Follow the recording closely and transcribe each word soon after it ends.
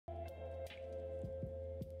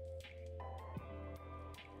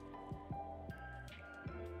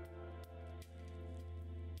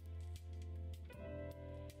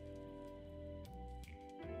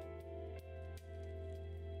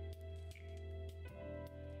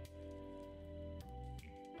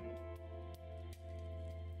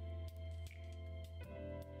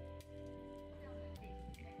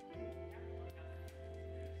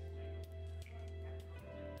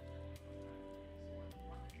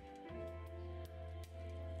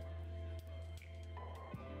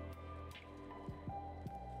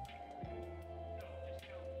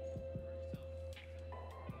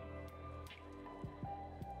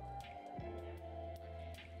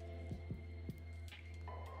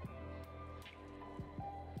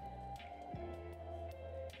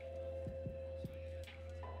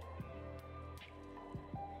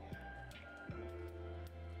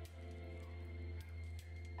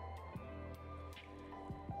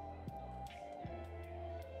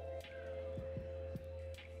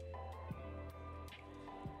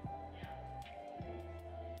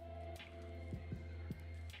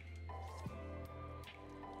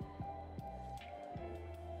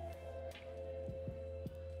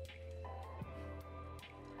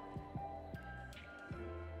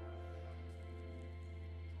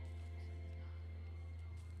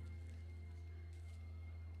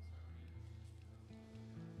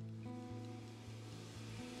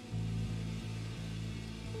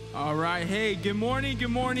All right. Hey, good morning, good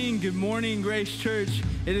morning, good morning, Grace Church.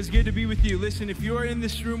 It is good to be with you. Listen, if you are in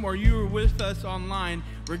this room or you are with us online,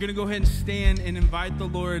 we're going to go ahead and stand and invite the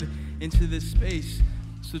Lord into this space.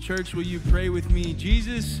 So, church, will you pray with me?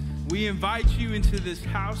 Jesus, we invite you into this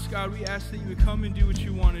house. God, we ask that you would come and do what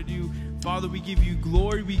you want to do. Father, we give you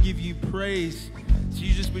glory. We give you praise.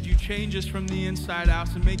 Jesus, would you change us from the inside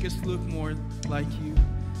out and make us look more like you?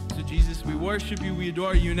 So, Jesus, we worship you. We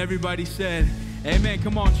adore you. And everybody said, amen.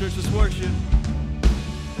 Come on, church, let's worship.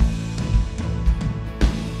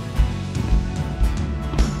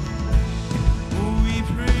 We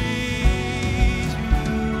praise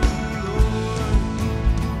you, Lord.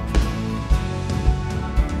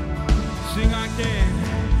 Sing, I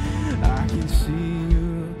can see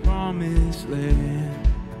your promised land.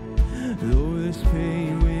 Though there's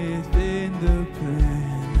pain within the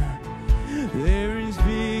plan, there is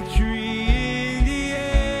victory.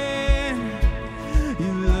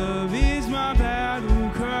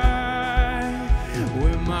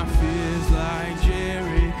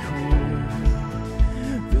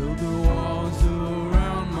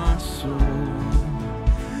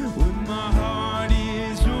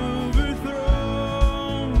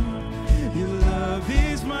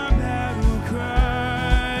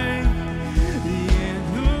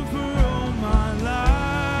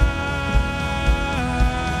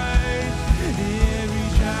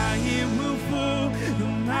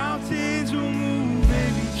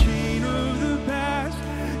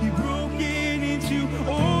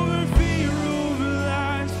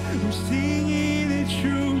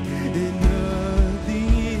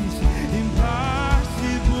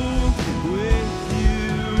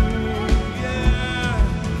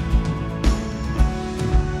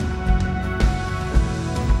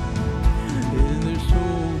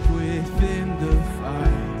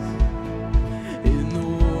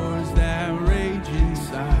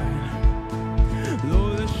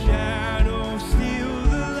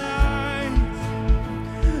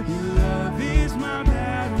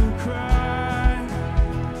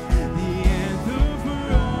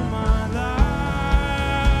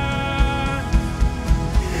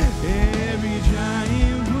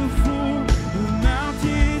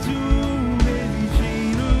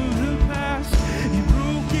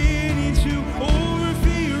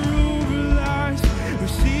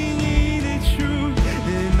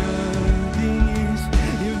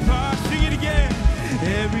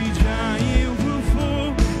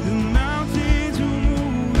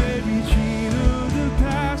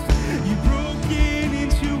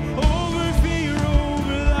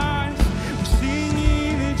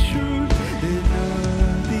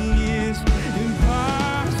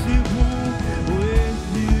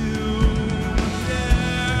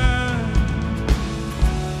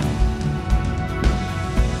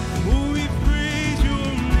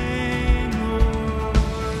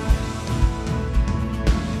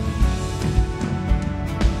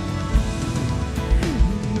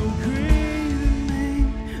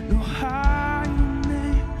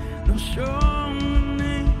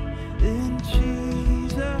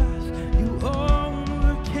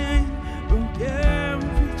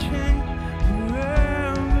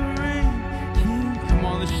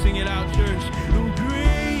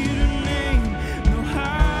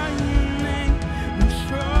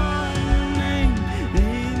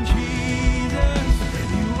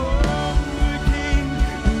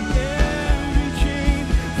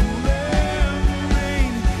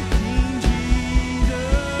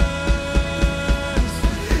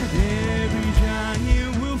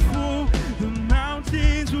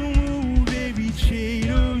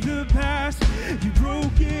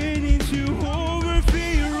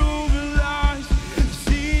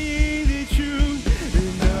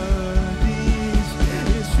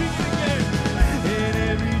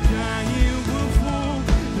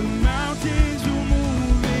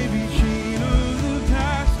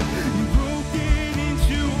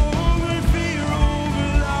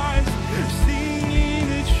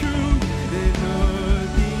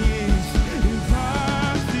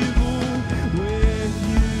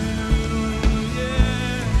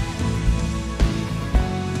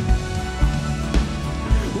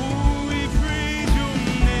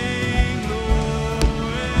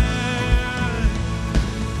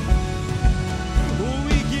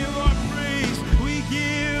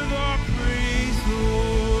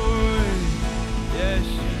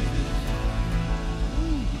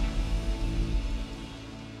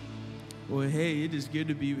 Good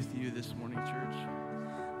to be with you this morning, church.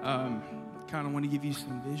 Kind of want to give you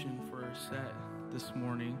some vision for our set this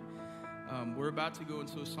morning. We're about to go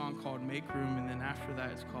into a song called Make Room, and then after that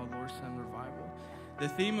it's called Lord Send Revival. The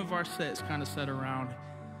theme of our set is kind of set around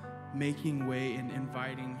making way and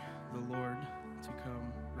inviting the Lord to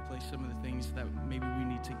come replace some of the things that maybe we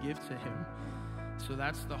need to give to him. So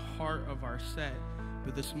that's the heart of our set.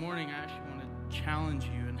 But this morning, I actually want to challenge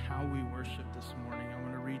you in how we worship this morning. I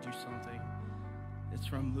want to read you something. It's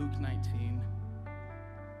from Luke 19.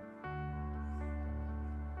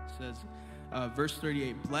 It says, verse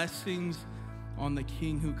 38, blessings on the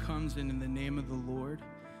King who comes in the name of the Lord,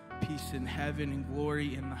 peace in heaven and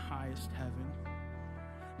glory in the highest heaven.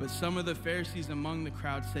 But some of the Pharisees among the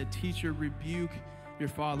crowd said, Teacher, rebuke your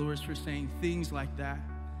followers for saying things like that.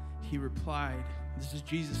 He replied, this is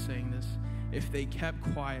Jesus saying this, if they kept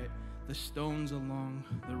quiet, the stones along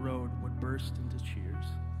the road would burst into cheers.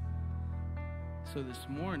 So this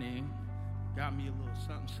morning, got me a little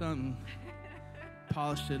something,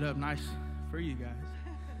 polished it up nice for you guys.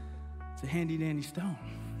 It's a handy dandy stone.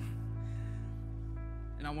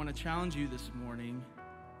 And I want to challenge you this morning,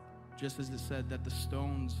 just as it said that the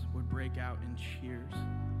stones would break out in cheers.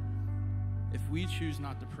 If we choose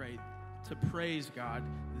not to pray, to praise God,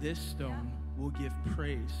 this stone will give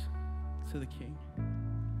praise to the King.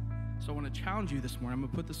 So I want to challenge you this morning. I'm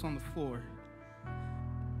going to put this on the floor.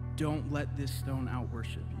 Don't let this stone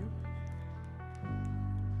out-worship you.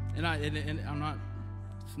 And I'm not,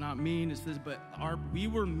 it's not mean, it's this, but we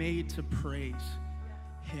were made to praise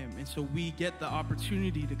him. And so we get the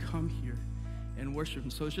opportunity to come here and worship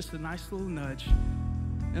him. So it's just a nice little nudge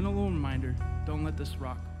and a little reminder. Don't let this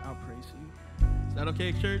rock out-praise you. Is that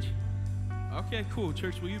okay, church? Okay, cool.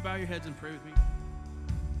 Church, will you bow your heads and pray with me?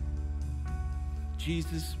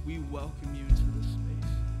 Jesus, we welcome you into this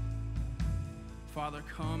space. Father,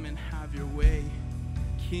 come and have your way.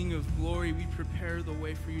 King of glory, we prepare the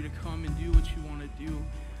way for you to come and do what you want to do.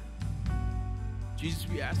 Jesus,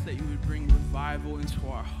 we ask that you would bring revival into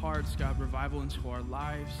our hearts, God, revival into our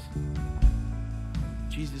lives.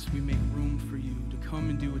 Jesus, we make room for you to come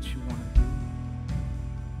and do what you want to do.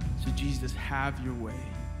 So Jesus, have your way.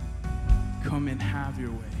 Come and have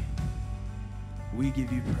your way. We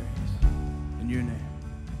give you praise in your name.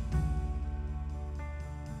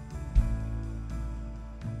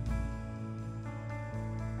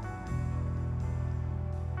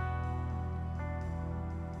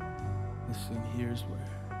 Listen, here's where.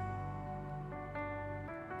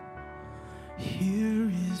 Here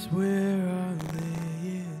is where I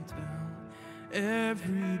lay it down.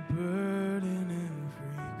 Every burden, every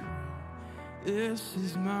crown. This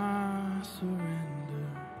is my surrender.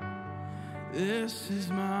 This is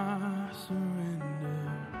my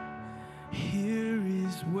surrender. Here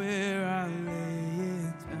is where I lay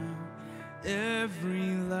it down.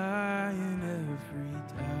 Every lie and every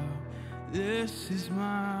doubt. This is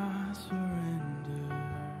my surrender.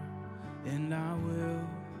 And I will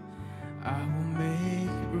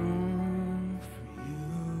make room for you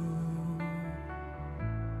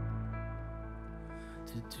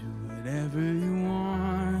to do whatever you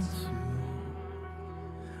want to,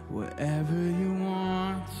 whatever you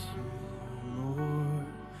want to, Lord.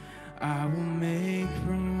 I will make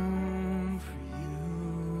room for you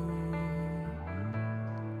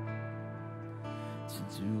to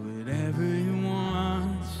do whatever you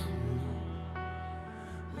want to,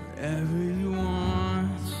 wherever you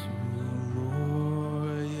want to,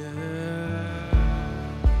 Lord, yeah.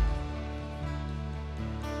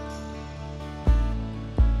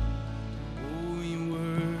 Oh, we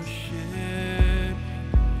worship.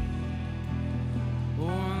 Oh,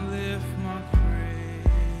 I lift my praise.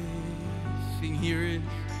 Sing, here it.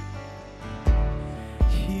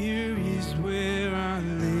 Here is where I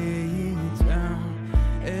lay it down.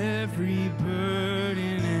 Every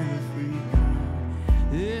burden, every crown.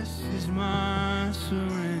 This is my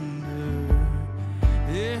surrender.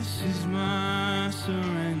 This is my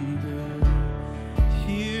surrender.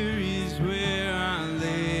 Here is where I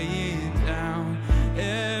lay it down.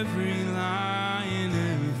 Every lie and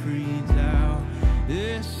every doubt.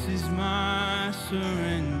 This is my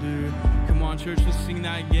surrender. Come on, church, let's sing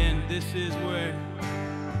that again. This is where.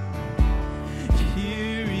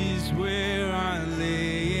 Here is where I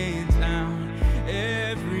lay it down.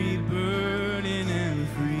 Every burden,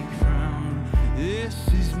 every crown. This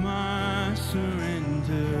is my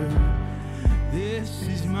surrender. This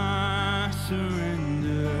is my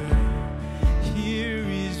surrender. Here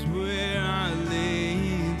is where I lay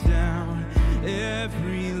it down.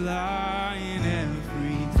 Every lie and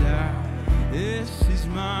every doubt. This is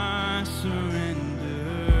my surrender.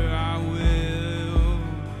 I will,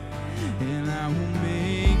 and I will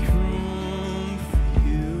make room for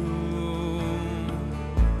you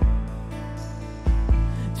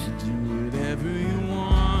to do whatever you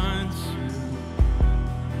want to,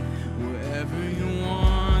 wherever you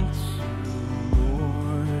want to, Lord.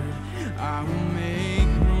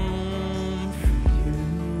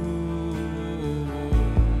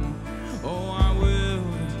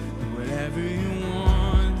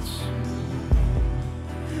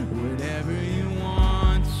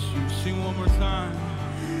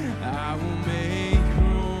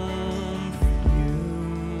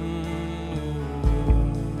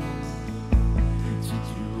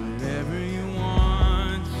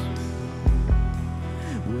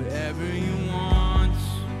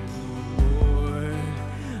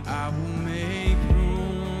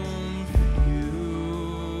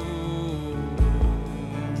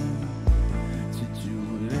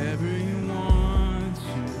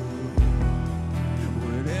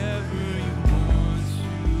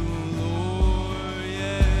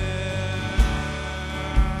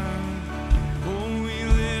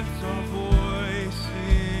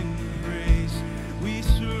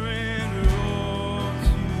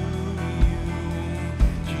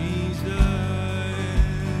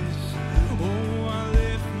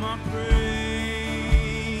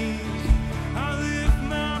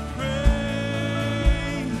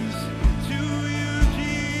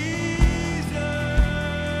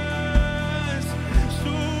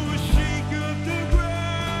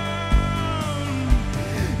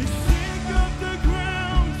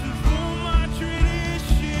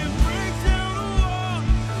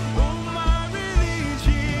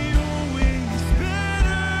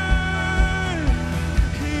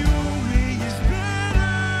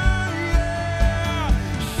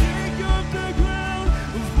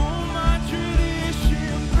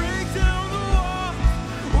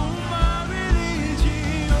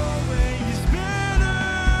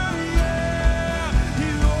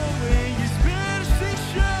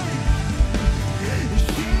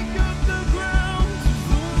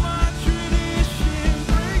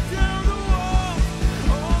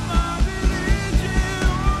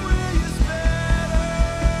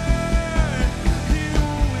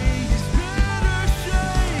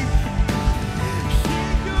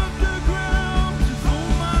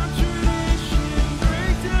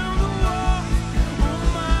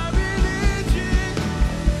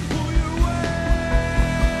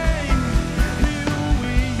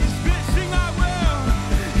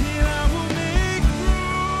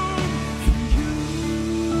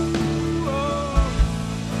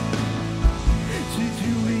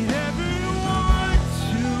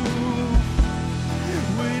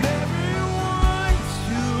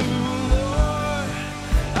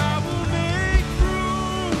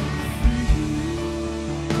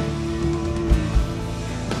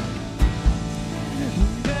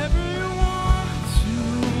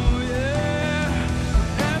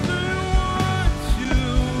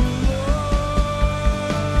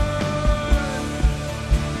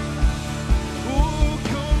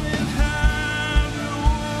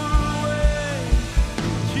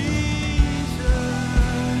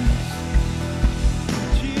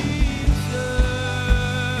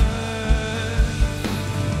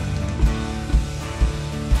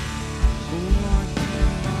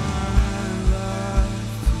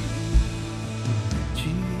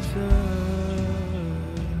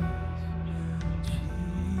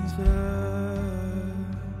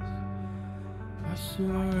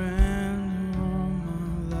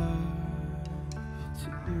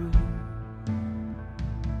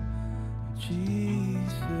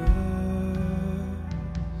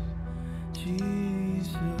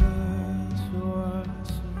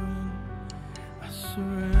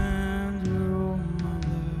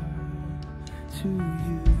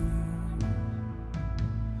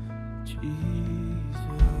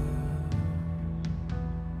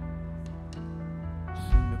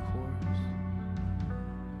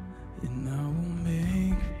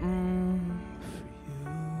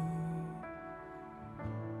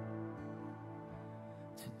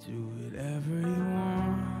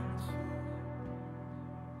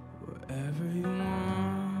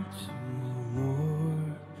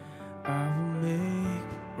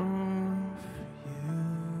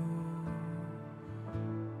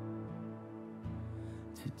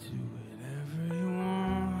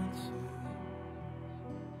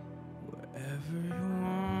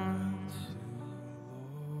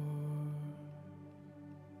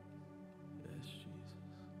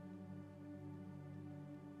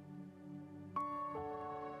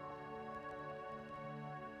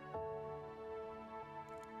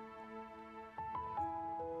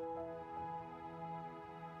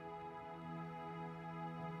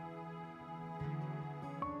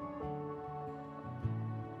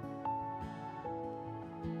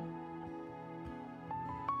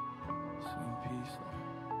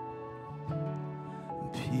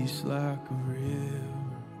 Peace like a river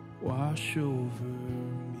wash over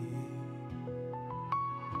me.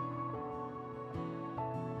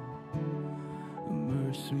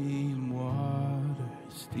 Immerse me in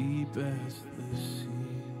waters deep as the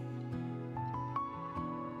sea.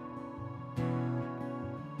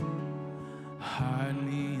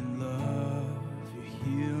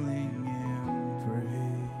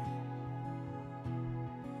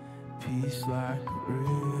 just like a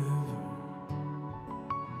river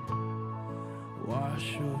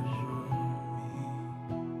wash over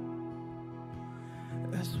me.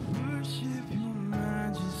 As I worship your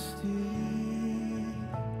majesty,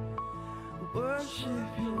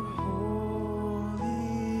 worship your holy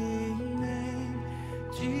name,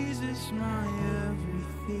 Jesus, my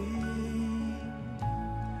everything.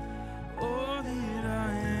 All that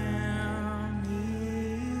I am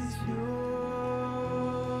is yours.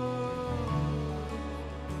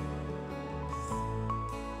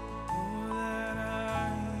 All that I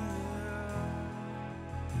am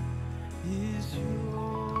is yours.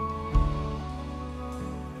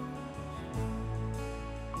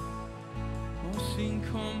 Oh, sing,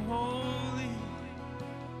 come holy,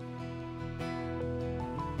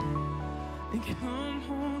 and come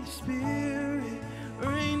Holy Spirit,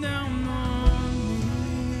 rain down on me.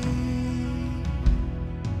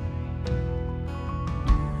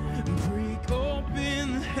 Break open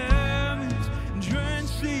the heavens and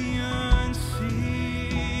drench the unseen,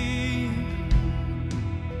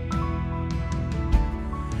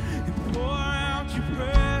 and pour out your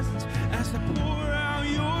presence as I pour out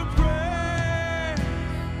your praise.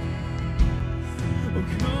 Oh,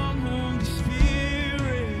 come Holy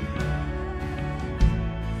Spirit,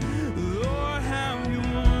 Lord, have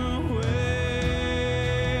your way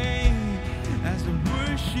as I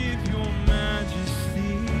worship your majesty.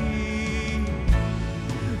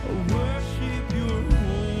 I worship your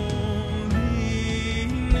holy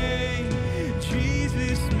name,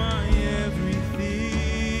 Jesus, my everything.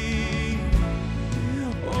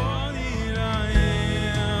 All that I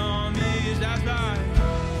am is as I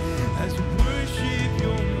worship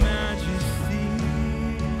your majesty.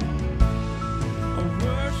 I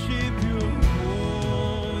worship your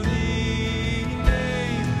holy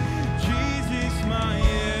name, Jesus, my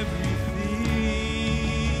everything.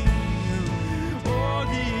 All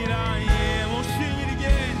that I am, we'll sing it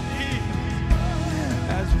again.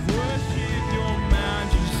 As I worship your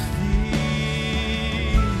majesty,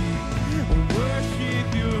 I worship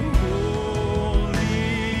your holy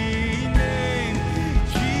name,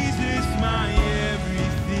 Jesus, my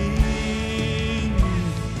everything.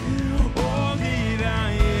 All that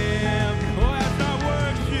I am, oh, as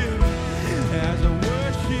I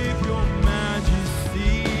worship your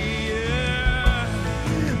majesty, yeah.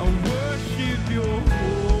 I worship your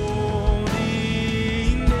holy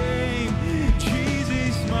name,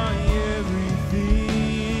 Jesus, my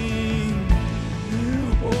everything.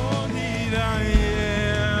 All that I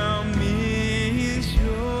am is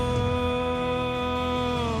yours.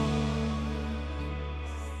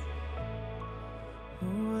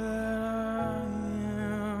 All that I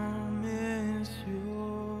am is yours.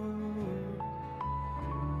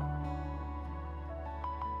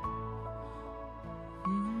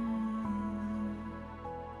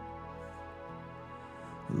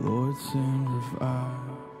 Lord, send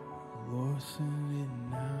revival. Lord, send it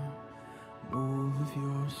now. Move with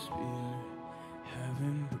your spirit,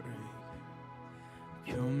 heaven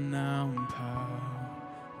break. Come now in power,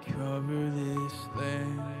 cover this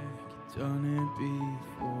land like you've done it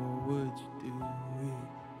before. Would you do it?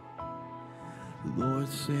 Lord,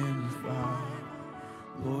 send revival.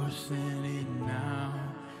 Lord, send it now.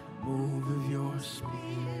 Move with your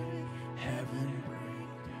spirit, heaven break.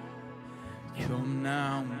 Come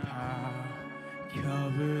now in power,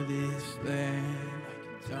 cover this land like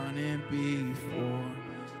you've done it before.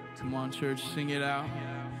 Come on, church, sing it out.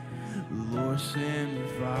 Lord, send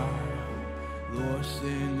revival. Lord,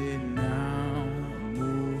 send it now.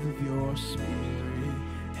 Move with your spirit,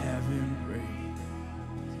 heaven break.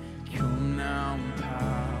 Come now in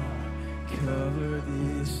power, cover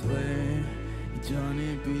this land. You've done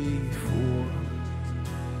it before.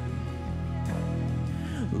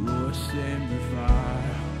 Lord, send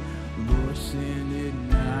revival. Lord, send it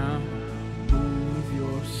now. Move with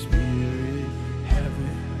your spirit,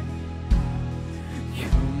 heaven.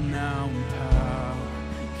 Come now in power,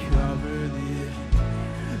 cover this.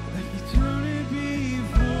 Like you've done it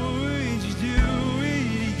before, would you do it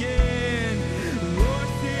again? Lord,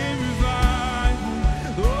 send revival.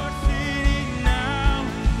 Lord, send it now.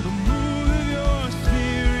 Move with your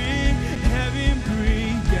spirit, heaven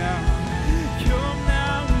break out. Come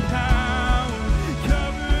now in power,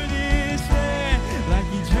 cover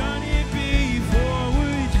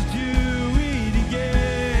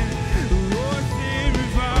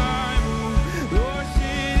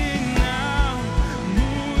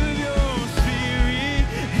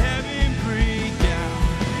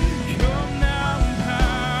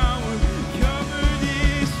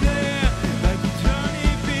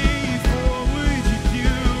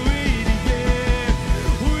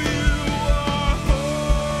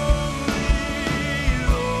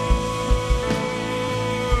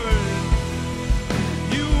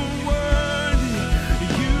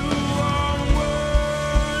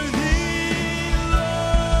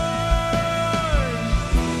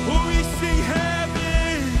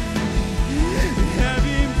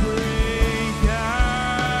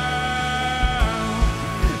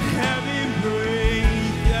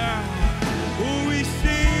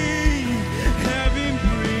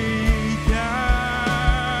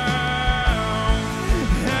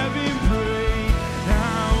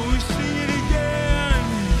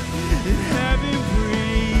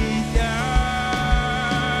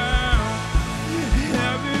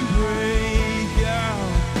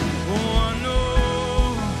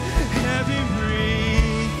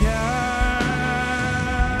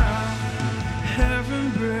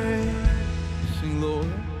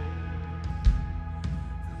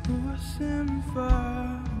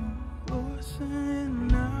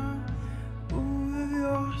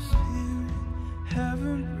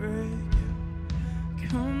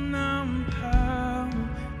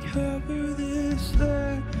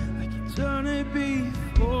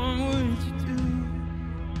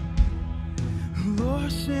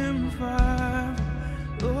revival.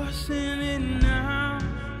 Lord, send it now.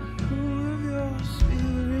 Move your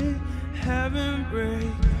spirit, heaven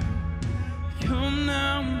break. Come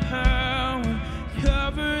now in power,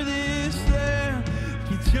 cover this land.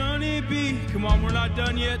 Keep Johnny B. Come on, we're not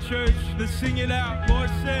done yet, church. Let's sing it out. Lord,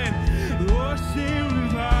 send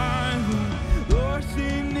revival. Lord,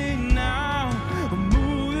 send it now. A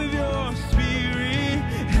move of your spirit,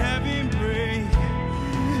 heaven break.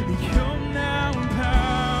 Come now in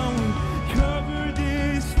power, cover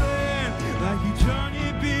this land like you done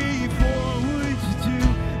it before. Would you do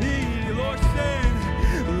it? Lord,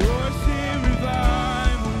 send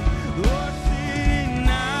revival. Lord, send it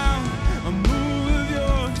now. A move of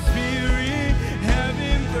your spirit,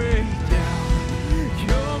 heaven break down.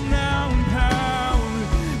 Come now in power,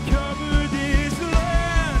 cover this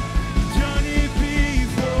land. You done it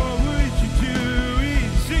before. Would you do it?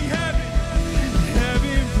 Sing heaven,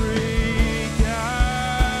 heaven break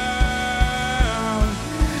down,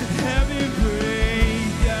 heaven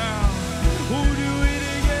break down. Oh, do it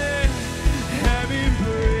again, heaven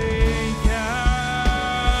break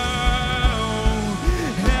down,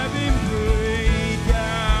 heaven break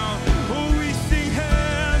down. Oh, we sing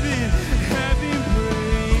heaven, heaven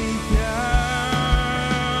break down,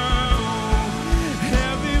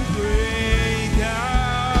 heaven break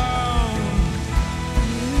down,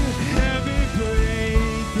 heaven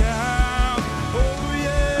break down. Oh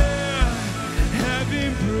yeah, heaven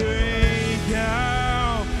break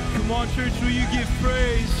down. Come on, church, will you give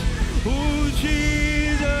praise? Oh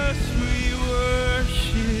Jesus, we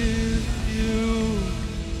worship you.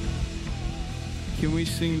 Can we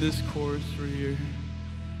sing this chorus right here?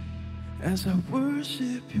 As I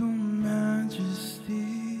worship your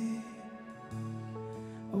majesty,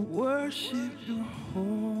 I worship your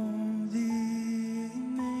holy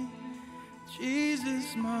name.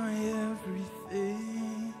 Jesus, my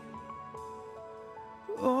everything,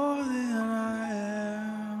 all that I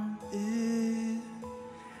am is.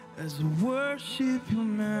 As I worship your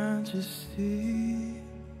majesty,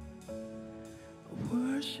 I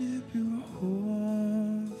worship your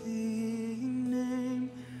holy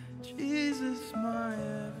name. Jesus, my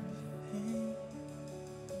everything,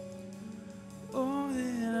 all that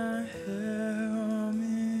I am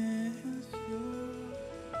is yours.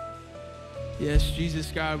 Yes,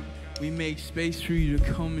 Jesus, God, we make space for you to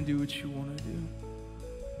come and do what you want to do.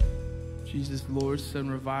 Jesus, Lord,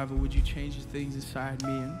 send revival. Would you change the things inside me?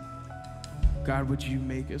 And God, would you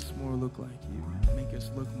make us more look like you? Make us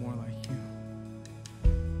look more like you.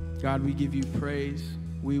 God, we give you praise.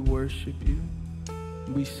 We worship you.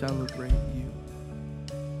 We celebrate you.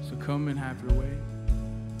 So come and have your way.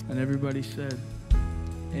 And everybody said,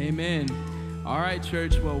 amen. All right,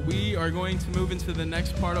 church. Well, we are going to move into the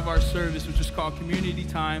next part of our service, which is called community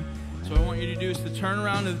time. So what I want you to do is to turn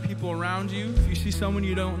around to the people around you. If you see someone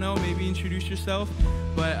you don't know, maybe introduce yourself.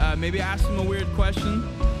 But maybe ask them a weird question.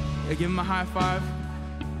 Give them a high five.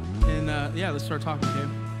 And yeah, let's start talking to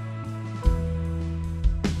him.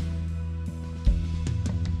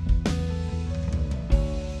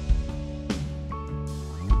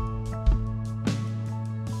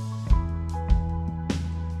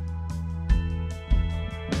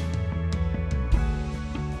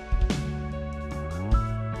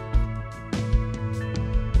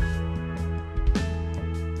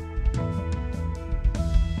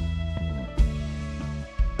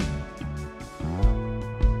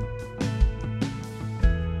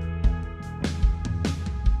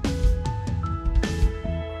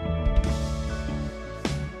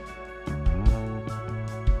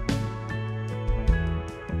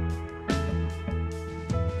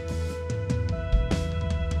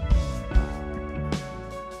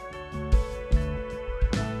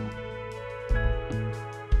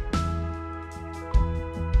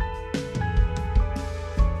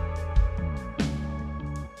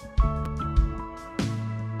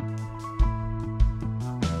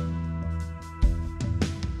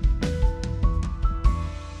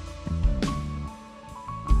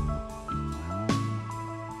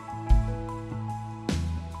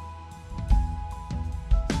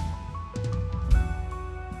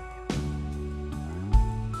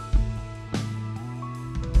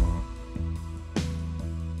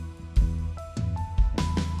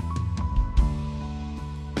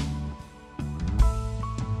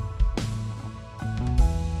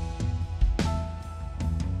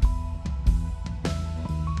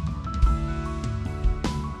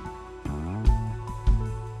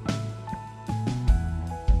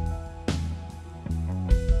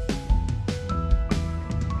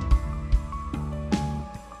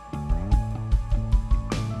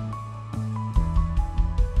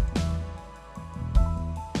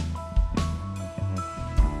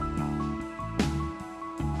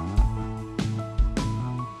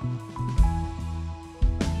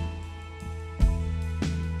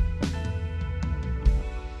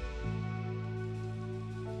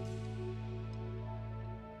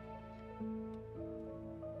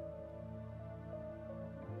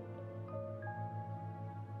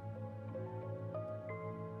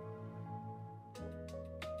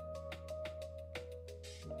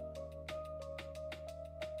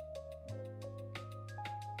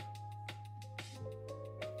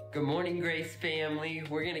 Good morning, Grace family.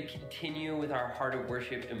 We're going to continue with our heart of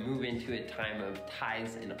worship and move into a time of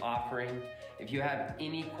tithes and offering. If you have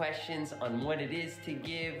any questions on what it is to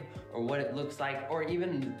give or what it looks like, or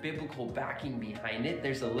even the biblical backing behind it,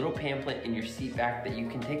 there's a little pamphlet in your seat back that you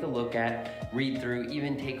can take a look at, read through,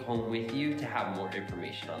 even take home with you to have more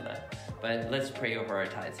information on that. But let's pray over our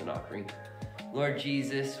tithes and offering. Lord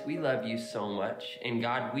Jesus, we love you so much. And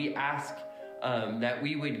God, we ask that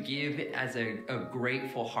we would give as a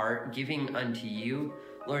grateful heart, giving unto you.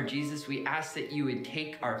 Lord Jesus, we ask that you would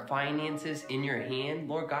take our finances in your hand,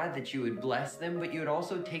 Lord God, that you would bless them, but you would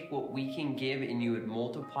also take what we can give and you would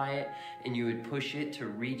multiply it and you would push it to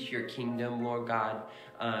reach your kingdom, Lord God,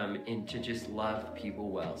 and to just love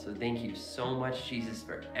people well. So thank you so much, Jesus,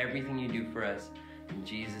 for everything you do for us. In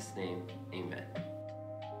Jesus' name, amen.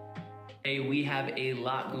 Hey, we have a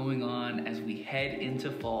lot going on as we head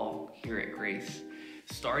into fall here at Grace.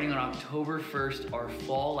 Starting on October 1st, our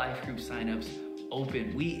fall life group signups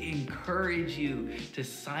open. We encourage you to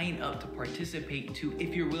sign up to participate too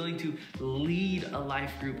if you're willing to lead a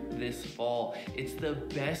life group this fall. It's the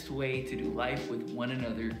best way to do life with one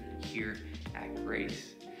another here at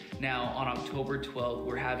Grace. Now, on October 12th,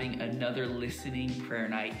 we're having another listening prayer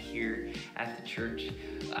night here at the church.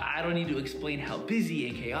 I don't need to explain how busy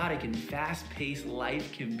and chaotic and fast-paced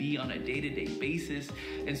life can be on a day-to-day basis.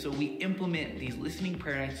 And so we implement these listening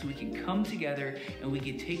prayer nights so we can come together and we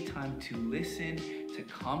can take time to listen, to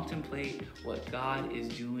contemplate what God is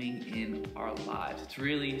doing in our lives. It's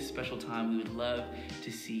really a special time. We would love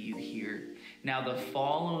to see you here. Now, the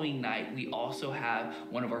following night, we also have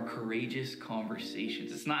one of our courageous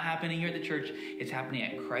conversations. It's not happening here at the church. It's happening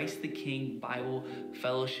at Christ the King Bible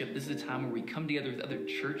Fellowship. This is a time where we come together with other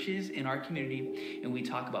churches in our community and we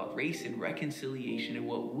talk about race and reconciliation and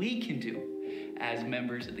what we can do as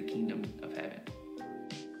members of the kingdom of heaven.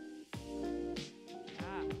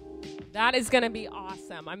 That is going to be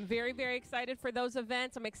awesome. I'm very, very excited for those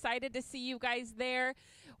events. I'm excited to see you guys there.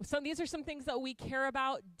 These are some things that we care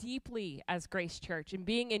about deeply as Grace Church, and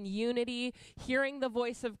being in unity, hearing the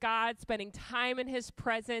voice of God, spending time in his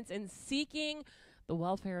presence, and seeking the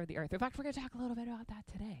welfare of the earth. In fact, we're going to talk a little bit about that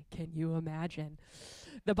today. Can you imagine?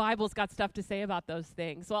 The Bible's got stuff to say about those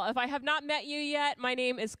things. Well, if I have not met you yet, my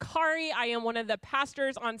name is Kari. I am one of the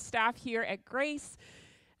pastors on staff here at Grace,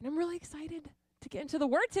 and I'm really excited to get into the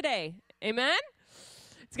Word today. Amen?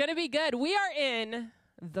 It's going to be good. We are in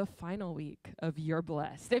the final week of You're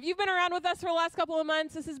Blessed. If you've been around with us for the last couple of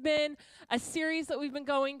months, this has been a series that we've been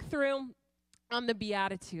going through on the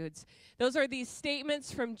Beatitudes. Those are these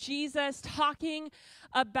statements from Jesus talking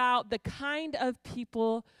about the kind of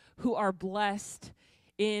people who are blessed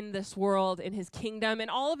in this world, in his kingdom.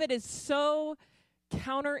 And all of it is so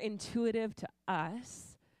counterintuitive to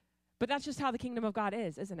us, but that's just how the kingdom of God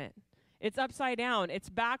is, isn't it? It's upside down.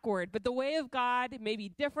 It's backward. But the way of God may be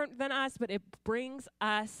different than us, but it brings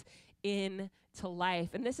us into life.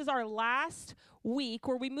 And this is our last week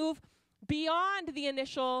where we move beyond the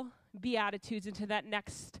initial Beatitudes into that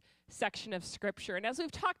next section of Scripture. And as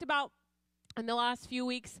we've talked about in the last few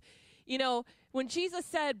weeks, you know, when Jesus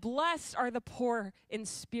said, blessed are the poor in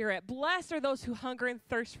spirit, blessed are those who hunger and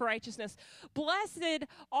thirst for righteousness, blessed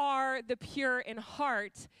are the pure in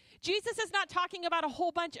heart, Jesus is not talking about a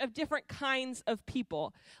whole bunch of different kinds of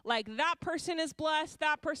people. Like that person is blessed,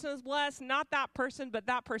 not that person, but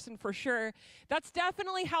that person for sure. That's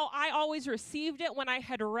definitely how I always received it when I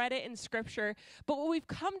had read it in Scripture. But what we've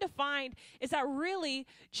come to find is that really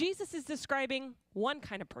Jesus is describing one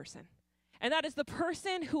kind of person. And that is the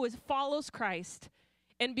person who follows Christ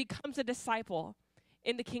and becomes a disciple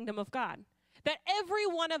in the kingdom of God. That every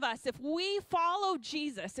one of us, if we follow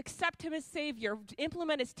Jesus, accept him as Savior,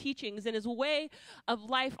 implement his teachings and his way of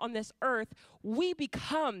life on this earth, we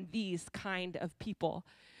become these kind of people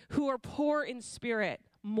who are poor in spirit,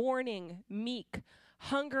 mourning, meek,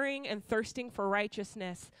 hungering and thirsting for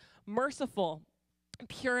righteousness, merciful,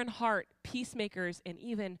 pure in heart, peacemakers, and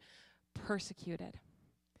even persecuted.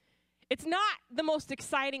 It's not the most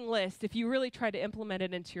exciting list if you really try to implement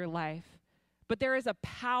it into your life. But there is a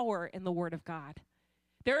power in the Word of God.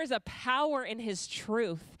 There is a power in his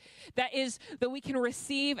truth that we can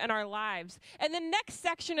receive in our lives. And the next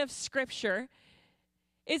section of Scripture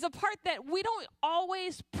is a part that we don't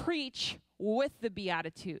always preach with the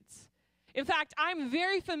Beatitudes. In fact, I'm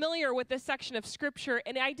very familiar with this section of Scripture,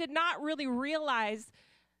 and I did not really realize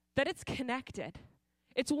that it's connected.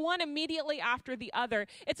 It's one immediately after the other.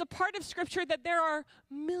 It's a part of Scripture that there are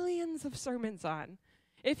millions of sermons on.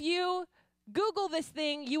 If you Google this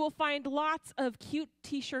thing, you will find lots of cute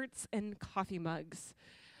t-shirts and coffee mugs.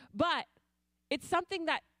 But it's something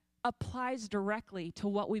that applies directly to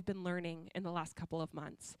what we've been learning in the last couple of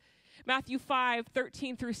months. Matthew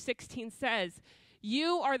 5:13 through 16 says,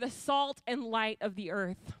 "You are the salt and light of the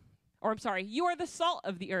earth." Or I'm sorry, "You are the salt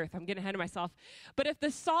of the earth." I'm getting ahead of myself. "But if the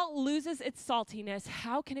salt loses its saltiness,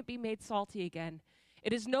 how can it be made salty again?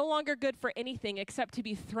 It is no longer good for anything except to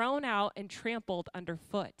be thrown out and trampled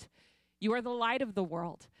underfoot. You are the light of the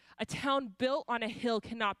world. A town built on a hill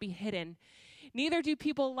cannot be hidden. Neither do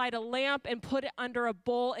people light a lamp and put it under a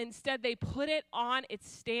bowl. Instead, they put it on its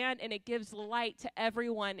stand, and it gives light to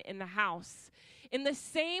everyone in the house. In the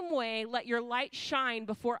same way, let your light shine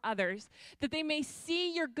before others, that they may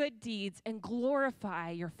see your good deeds and glorify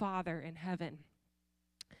your Father in heaven."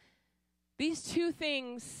 These two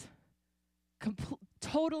things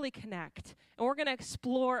totally connect, and we're going to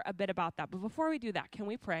explore a bit about that. But before we do that, can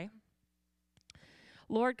we pray?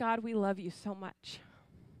 Lord God, we love you so much.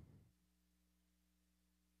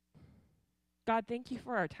 God, thank you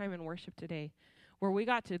for our time in worship today, where we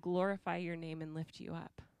got to glorify your name and lift you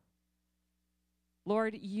up.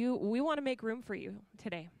 Lord, we want to make room for you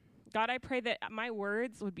today. God, I pray that my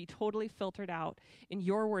words would be totally filtered out and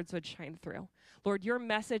your words would shine through. Lord, your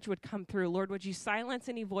message would come through. Lord, would you silence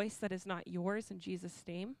any voice that is not yours in Jesus'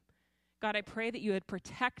 name? God, I pray that you would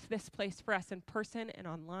protect this place for us in person and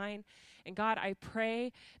online. And God, I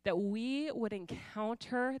pray that we would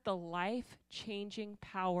encounter the life-changing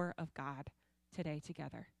power of God today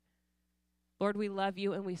together. Lord, we love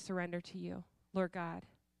you and we surrender to you. Lord God,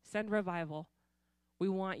 send revival. We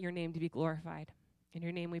want your name to be glorified. In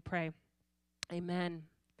your name we pray. Amen.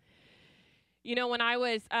 You know, when I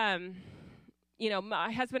was,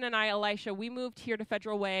 my husband and I, Elisha, we moved here to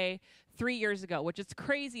Federal Way 3 years ago, which is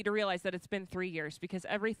crazy to realize that it's been 3 years because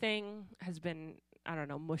everything has been,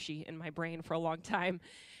 mushy in my brain for a long time.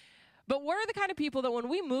 But we're the kind of people that when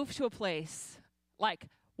we move to a place,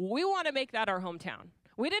 we want to make that our hometown.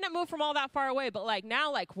 We didn't move from all that far away, but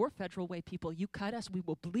now we're Federal Way people. You cut us, we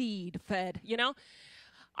will bleed, Fed,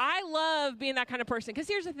 I love being that kind of person because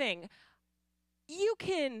here's the thing. You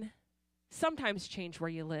can sometimes change where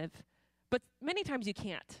you live, but many times you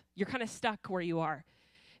can't. You're kind of stuck where you are.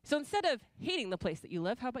 So instead of hating the place that you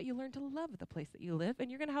live, how about you learn to love the place that you live, and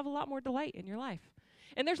you're going to have a lot more delight in your life.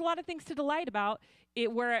 And there's a lot of things to delight about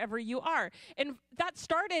it wherever you are. And that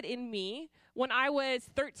started in me when I was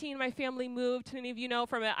 13. My family moved. Many of you know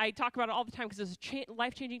from it. I talk about it all the time because it was a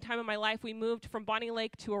life-changing time in my life. We moved from Bonnie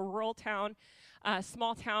Lake to a rural town,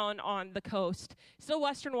 small town on the coast. Still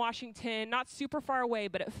Western Washington, not super far away,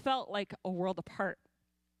 but it felt like a world apart.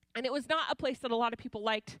 And it was not a place that a lot of people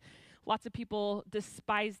liked. Lots of people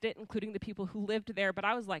despised it, including the people who lived there. But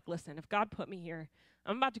I was like, listen, if God put me here,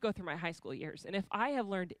 I'm about to go through my high school years. And if I have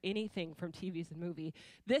learned anything from TVs and movie,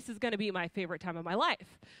 this is going to be my favorite time of my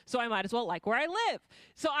life. So I might as well like where I live.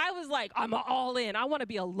 So I was like, I'm all in. I want to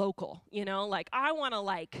be a local, I want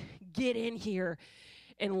to get in here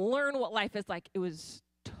and learn what life is like. It was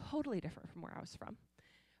totally different from where I was from.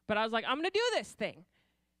 But I was like, I'm going to do this thing.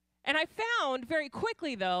 And I found very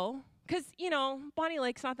quickly, though, because, Bonnie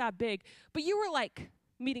Lake's not that big, but you were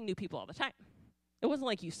meeting new people all the time. It wasn't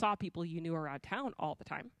like you saw people you knew around town all the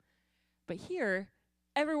time. But here,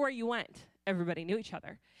 everywhere you went, everybody knew each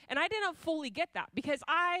other. And I didn't fully get that because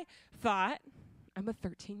I thought I'm a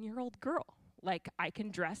 13-year-old girl. I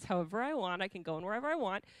can dress however I want. I can go in wherever I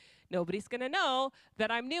want. Nobody's going to know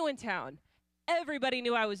that I'm new in town. Everybody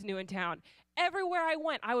knew I was new in town. Everywhere I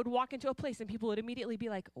went, I would walk into a place and people would immediately be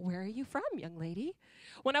like, "Where are you from, young lady?"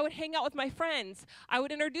 When I would hang out with my friends, I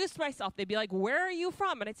would introduce myself. They'd be like, "Where are you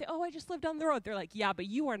from?" And I'd say, "Oh, I just live down the road." They're like, "Yeah, but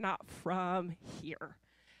you are not from here.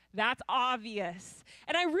 That's obvious."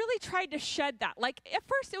 And I really tried to shed that. At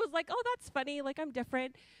first it was like, "Oh, that's funny. I'm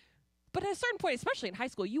different." But at a certain point, especially in high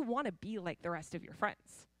school, you want to be like the rest of your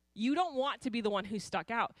friends. You don't want to be the one who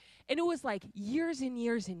stuck out. And it was years and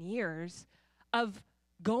years and years of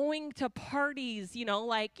going to parties,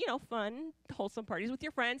 fun, wholesome parties with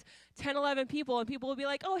your friends, 10, 11 people, and people would be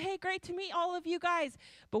like, "Oh, hey, great to meet all of you guys,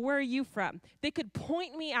 but where are you from?" They could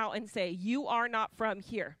point me out and say, "You are not from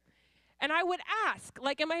here." And I would ask,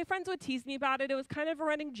 and my friends would tease me about it. It was kind of a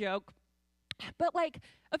running joke. But,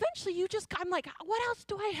 eventually I'm like, what else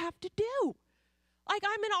do I have to do?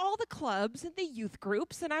 I'm in all the clubs and the youth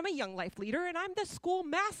groups, and I'm a young life leader, and I'm the school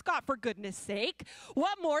mascot, for goodness sake.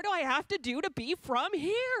 What more do I have to do to be from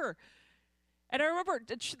here? And I remember,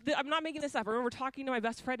 I'm not making this up, I remember talking to my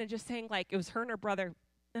best friend and just saying, it was her and her brother.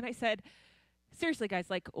 And I said, seriously, guys,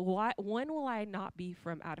 when will I not be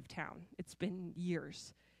from out of town? It's been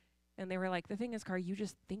years. And they were like, "The thing is, Kari, you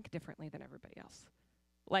just think differently than everybody else.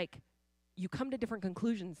 You come to different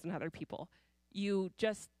conclusions than other people. You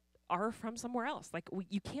just are from somewhere else.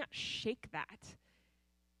 You can't shake that."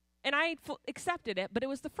 And I accepted it, but it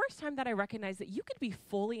was the first time that I recognized that you could be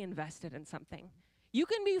fully invested in something. You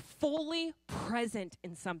can be fully present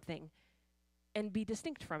in something and be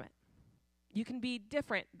distinct from it. You can be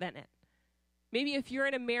different than it. Maybe if you're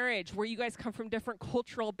in a marriage where you guys come from different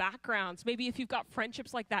cultural backgrounds, maybe if you've got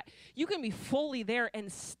friendships like that, you can be fully there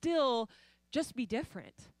and still just be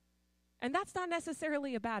different. And that's not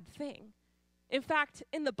necessarily a bad thing. In fact,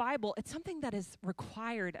 in the Bible, it's something that is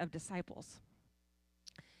required of disciples.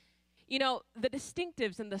 You know, the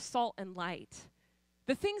distinctives in the salt and light,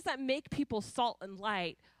 the things that make people salt and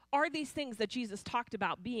light are these things that Jesus talked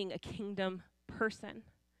about being a kingdom person.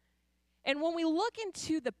 And when we look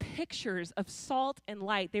into the pictures of salt and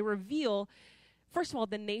light, they reveal, first of all,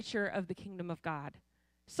 the nature of the kingdom of God.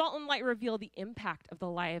 Salt and light reveal the impact of the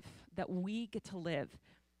life that we get to live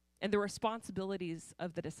and the responsibilities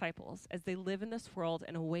of the disciples as they live in this world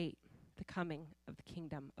and await the coming of the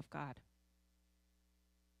kingdom of God.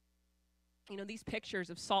 You know, these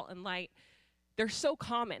pictures of salt and light, they're so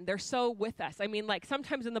common. They're so with us. I mean, like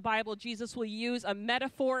sometimes in the Bible, Jesus will use a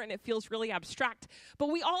metaphor and it feels really abstract, but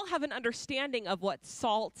we all have an understanding of what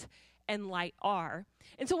salt and light are.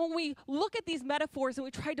 And so when we look at these metaphors and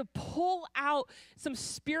we try to pull out some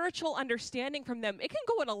spiritual understanding from them, it can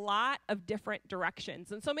go in a lot of different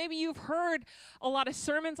directions. And so maybe you've heard a lot of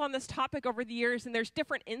sermons on this topic over the years and there's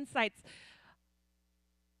different insights.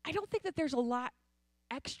 I don't think that there's a lot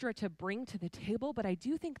extra to bring to the table, but I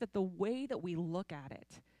do think that the way that we look at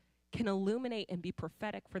it can illuminate and be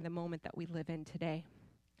prophetic for the moment that we live in today.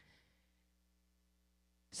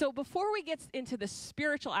 So before we get into the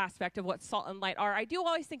spiritual aspect of what salt and light are, I do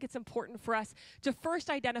always think it's important for us to first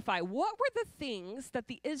identify what were the things that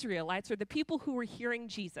the Israelites or the people who were hearing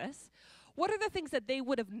Jesus, what are the things that they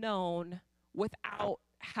would have known without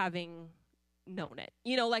having known it?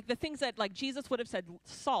 You know, like the things that like Jesus would have said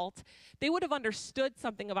salt, they would have understood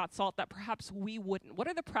something about salt that perhaps we wouldn't. What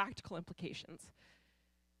are the practical implications?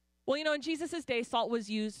 Well, you know, in Jesus' day, salt was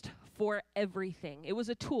used for everything. It was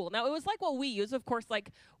a tool. Now, it was like what we use, of course,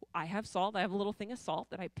 like I have salt. I have a little thing of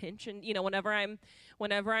salt that I pinch and, you know, whenever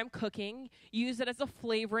I'm cooking, use it as a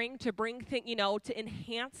flavoring to bring to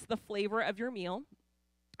enhance the flavor of your meal.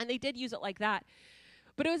 And they did use it like that.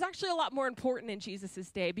 But it was actually a lot more important in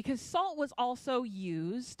Jesus' day because salt was also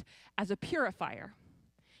used as a purifier.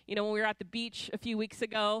 You know, when we were at the beach a few weeks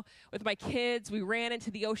ago with my kids, we ran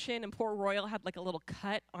into the ocean and poor Royal had like a little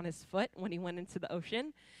cut on his foot when he went into the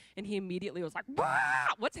ocean. And he immediately was like,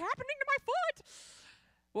 what's happening to my foot?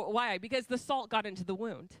 Well, why? Because the salt got into the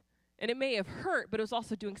wound. And it may have hurt, but it was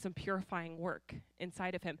also doing some purifying work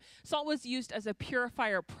inside of him. Salt was used as a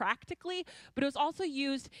purifier practically, but it was also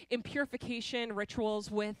used in purification rituals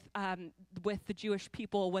with the Jewish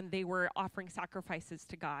people when they were offering sacrifices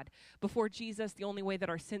to God. Before Jesus, the only way that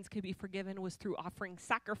our sins could be forgiven was through offering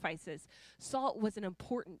sacrifices. Salt was an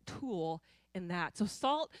important tool in that. So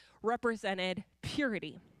salt represented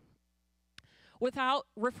purity. Without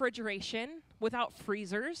refrigeration, without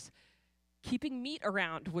freezers, keeping meat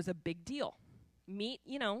around was a big deal. Meat,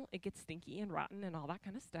 you know, it gets stinky and rotten and all that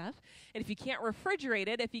kind of stuff. And if you can't refrigerate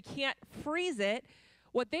it, if you can't freeze it,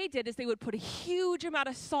 what they did is they would put a huge amount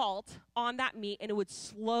of salt on that meat and it would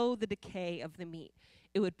slow the decay of the meat.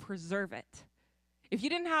 It would preserve it. If you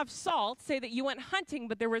didn't have salt, say that you went hunting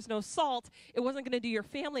but there was no salt, it wasn't going to do your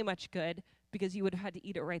family much good because you would have had to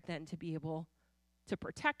eat it right then to be able to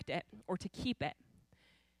protect it or to keep it.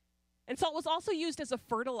 And salt was also used as a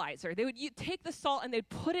fertilizer. They would take the salt and they'd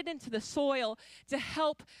put it into the soil to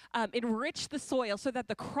help enrich the soil so that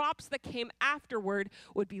the crops that came afterward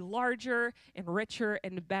would be larger and richer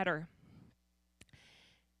and better.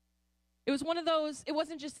 It was one of those, it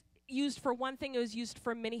wasn't just used for one thing, it was used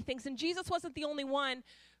for many things. And Jesus wasn't the only one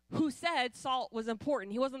who said salt was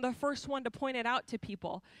important. He wasn't the first one to point it out to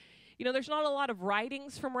people. You know, there's not a lot of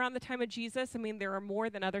writings from around the time of Jesus. I mean, there are more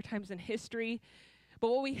than other times in history. But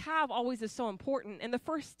what we have always is so important. And the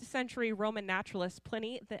first century Roman naturalist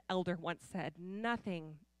Pliny the Elder once said,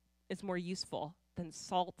 nothing is more useful than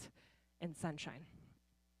salt and sunshine.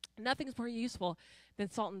 Nothing's more useful than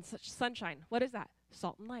salt and sunshine. What is that?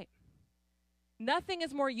 Salt and light. Nothing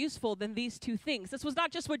is more useful than these two things. This was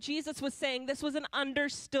not just what Jesus was saying. This was an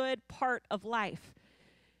understood part of life.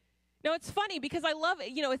 Now, it's funny because I love it.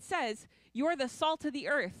 You know, it says, you're the salt of the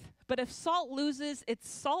earth. But if salt loses its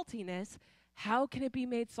saltiness, how can it be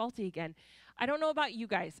made salty again? I don't know about you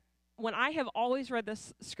guys. When I have always read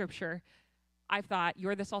this scripture, I've thought,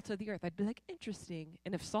 you're the salt of the earth. I'd be like, interesting.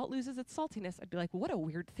 And if salt loses its saltiness, I'd be like, what a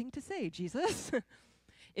weird thing to say, Jesus.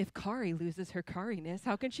 If Kari loses her Kariness,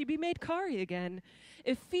 how can she be made Kari again?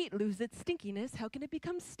 If feet lose its stinkiness, how can it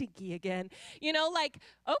become stinky again? You know, like,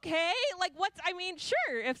 okay, like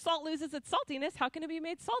sure, if salt loses its saltiness, how can it be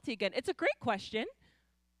made salty again? It's a great question.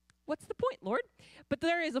 What's the point, Lord? But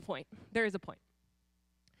there is a point. There is a point.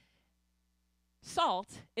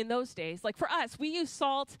 Salt in those days, like for us, we use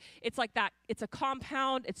salt. It's like that. It's a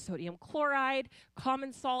compound. It's sodium chloride,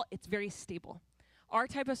 common salt. It's very stable. Our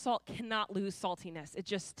type of salt cannot lose saltiness. It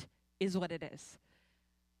just is what it is.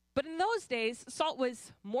 But in those days, salt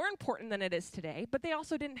was more important than it is today, but they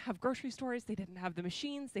also didn't have grocery stores. They didn't have the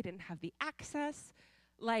machines. They didn't have the access.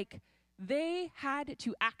 Like, they had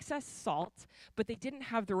to access salt, but they didn't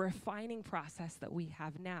have the refining process that we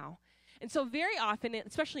have now. And so very often,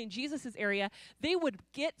 especially in Jesus' area, they would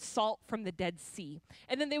get salt from the Dead Sea.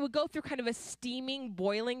 And then they would go through kind of a steaming,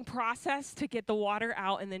 boiling process to get the water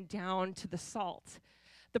out and then down to the salt.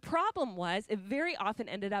 The problem was it very often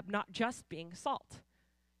ended up not just being salt.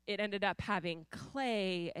 It ended up having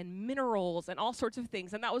clay and minerals and all sorts of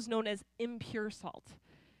things, and that was known as impure salt.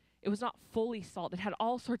 It was not fully salt. It had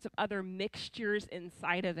all sorts of other mixtures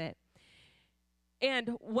inside of it.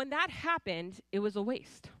 And when that happened, it was a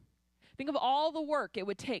waste. Think of all the work it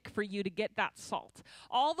would take for you to get that salt.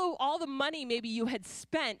 All the money maybe you had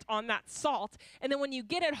spent on that salt, and then when you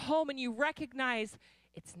get it home and you recognize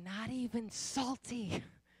it's not even salty.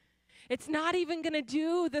 It's not even going to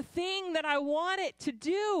do the thing that I want it to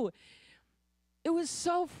do. It was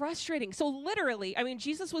so frustrating. So literally,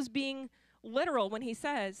 Jesus was being literal when he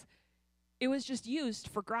says it was just used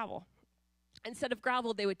for gravel. Instead of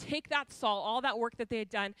gravel, they would take that salt, all that work that they had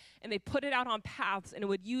done, and they put it out on paths, and it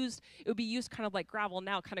would be used kind of like gravel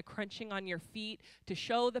now, kind of crunching on your feet to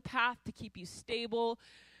show the path, to keep you stable.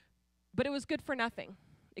 But it was good for nothing.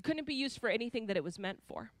 It couldn't be used for anything that it was meant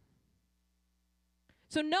for.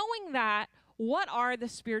 So knowing that, what are the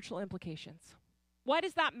spiritual implications? Why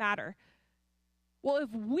does that matter? Well,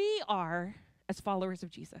 if we are, as followers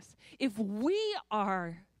of Jesus, if we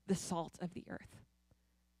are the salt of the earth,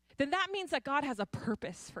 then that means that God has a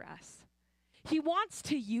purpose for us. He wants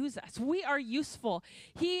to use us. We are useful.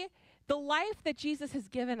 The life that Jesus has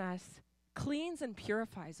given us cleans and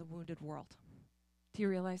purifies a wounded world. Do you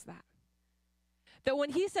realize that? That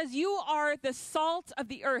when he says you are the salt of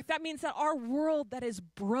the earth, that means that our world that is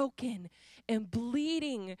broken and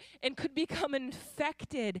bleeding and could become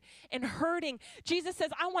infected and hurting, Jesus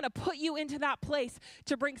says, I want to put you into that place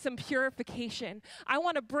to bring some purification. I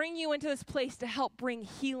want to bring you into this place to help bring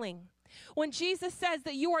healing. When Jesus says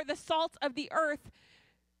that you are the salt of the earth,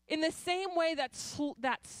 in the same way that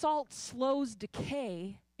salt slows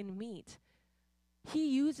decay in meat,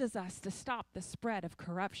 he uses us to stop the spread of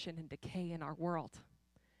corruption and decay in our world.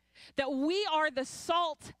 That we are the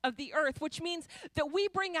salt of the earth, which means that we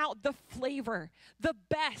bring out the flavor, the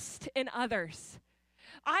best in others.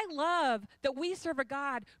 I love that we serve a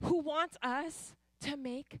God who wants us to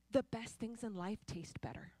make the best things in life taste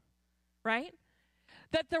better, right?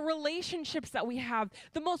 That the relationships that we have,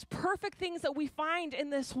 the most perfect things that we find in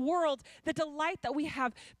this world, the delight that we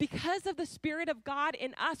have because of the Spirit of God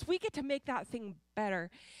in us, we get to make that thing better.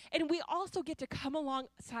 And we also get to come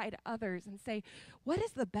alongside others and say, what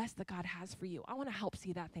is the best that God has for you? I want to help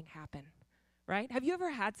see that thing happen, right? Have you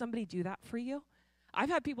ever had somebody do that for you? I've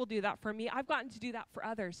had people do that for me. I've gotten to do that for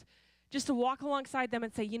others, just to walk alongside them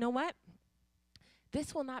and say, you know what?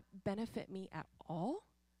 This will not benefit me at all.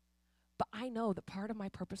 But I know that part of my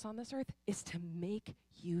purpose on this earth is to make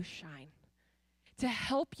you shine, to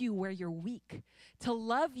help you where you're weak, to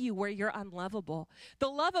love you where you're unlovable. The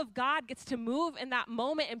love of God gets to move in that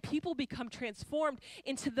moment, and people become transformed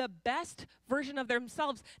into the best version of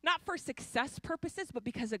themselves, not for success purposes, but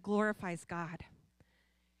because it glorifies God.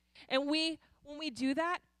 And when we do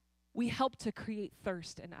that, we help to create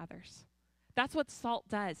thirst in others. That's what salt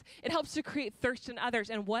does. It helps to create thirst in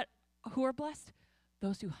others. And who are blessed?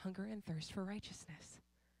 Those who hunger and thirst for righteousness.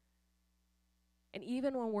 And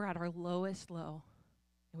even when we're at our lowest low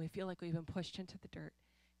and we feel like we've been pushed into the dirt,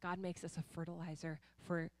 God makes us a fertilizer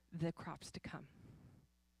for the crops to come.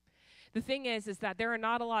 The thing is that there are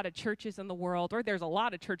not a lot of churches in the world, or there's a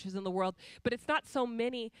lot of churches in the world, but it's not so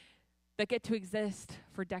many that get to exist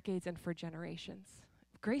for decades and for generations.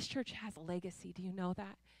 Grace Church has a legacy. Do you know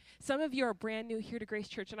that? Some of you are brand new here to Grace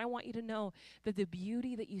Church, and I want you to know that the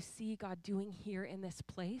beauty that you see God doing here in this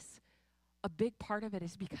place, a big part of it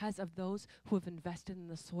is because of those who have invested in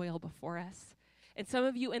the soil before us. And some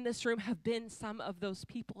of you in this room have been some of those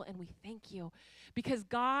people, and we thank you because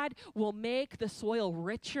God will make the soil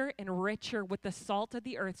richer and richer with the salt of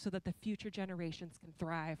the earth so that the future generations can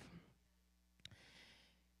thrive.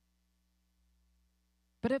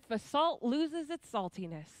 But if a salt loses its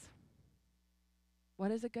saltiness,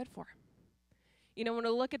 what is it good for? You know, when I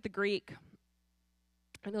look at the Greek,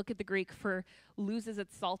 for loses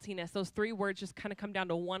its saltiness, those three words just kind of come down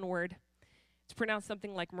to one word. It's pronounced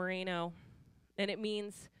something like moreno, and it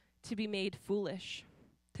means to be made foolish,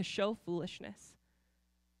 to show foolishness,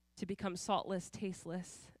 to become saltless,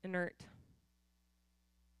 tasteless, inert.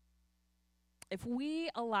 If we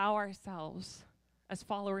allow ourselves as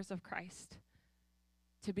followers of Christ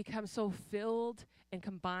to become so filled and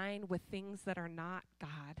combined with things that are not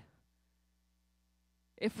God,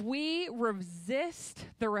 if we resist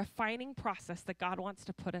the refining process that God wants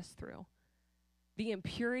to put us through, the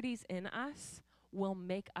impurities in us will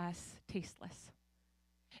make us tasteless.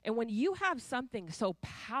 And when you have something so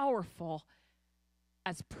powerful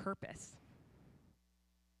as purpose,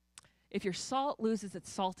 if your salt loses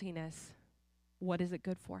its saltiness, what is it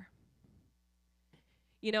good for?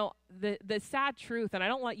 You know, the sad truth, and I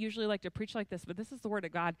don't usually like to preach like this, but this is the word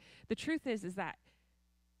of God. The truth is that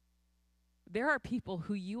there are people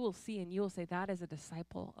who you will see and you will say, that is a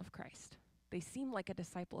disciple of Christ. They seem like a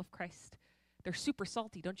disciple of Christ. They're super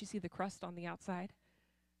salty. Don't you see the crust on the outside?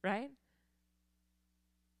 Right?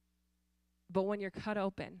 But when you're cut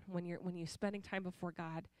open, when you're spending time before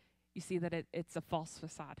God, you see that it's a false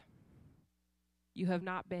facade. You have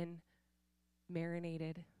not been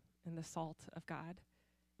marinated in the salt of God.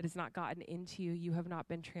 It has not gotten into you. You have not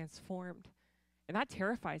been transformed. And that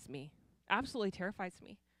terrifies me. Absolutely terrifies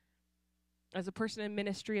me. As a person in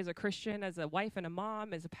ministry, as a Christian, as a wife and a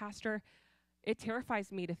mom, as a pastor, it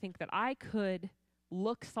terrifies me to think that I could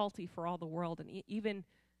look salty for all the world and even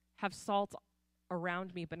have salt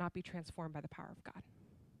around me but not be transformed by the power of God.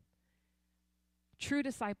 True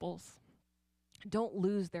disciples don't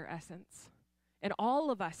lose their essence. And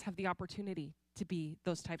all of us have the opportunity to be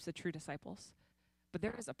those types of true disciples. But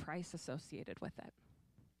there is a price associated with it.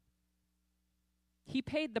 He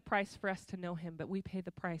paid the price for us to know him, but we pay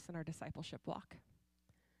the price in our discipleship walk.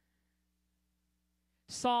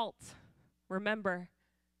 Salt, remember,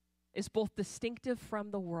 is both distinctive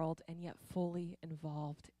from the world and yet fully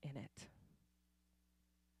involved in it.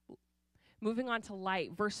 Moving on to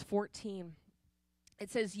light, verse 14. It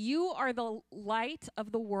says, "You are the light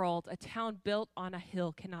of the world. A town built on a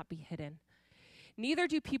hill cannot be hidden. Neither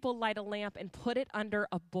do people light a lamp and put it under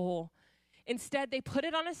a bowl. Instead, they put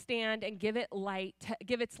it on a stand and give its light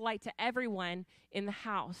to everyone in the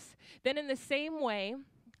house. Then in the same way,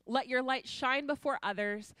 let your light shine before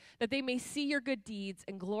others, that they may see your good deeds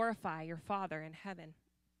and glorify your Father in heaven."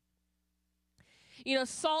 You know,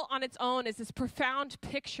 salt on its own is this profound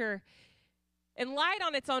picture, and light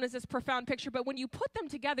on its own is this profound picture, but when you put them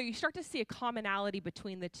together, you start to see a commonality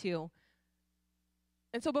between the two.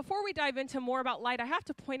 And so before we dive into more about light, I have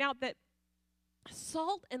to point out that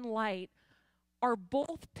salt and light are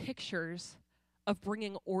both pictures of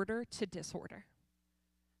bringing order to disorder.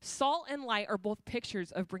 Salt and light are both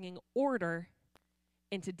pictures of bringing order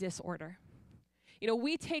into disorder. You know,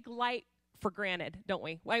 we take light for granted, don't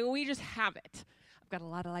we? Like, we just have it. I've got a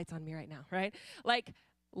lot of lights on me right now, right? Like,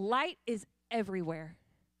 light is everywhere.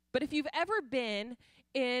 But if you've ever been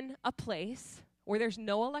in a place where there's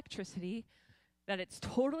no electricity, that it's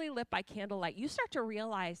totally lit by candlelight, you start to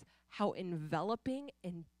realize how enveloping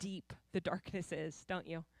and deep the darkness is, don't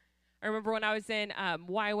you? I remember when I was in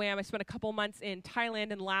YWAM, I spent a couple months in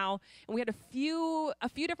Thailand and Laos, and we had a few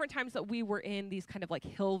different times that we were in these kind of like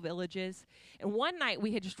hill villages. And one night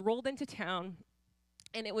we had just rolled into town,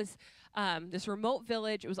 and it was this remote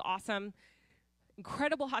village. It was awesome.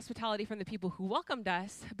 Incredible hospitality from the people who welcomed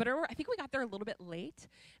us. But I think we got there a little bit late.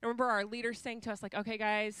 I remember our leaders saying to us, like, okay,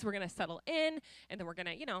 guys, we're going to settle in, and then we're going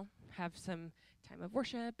to, have some time of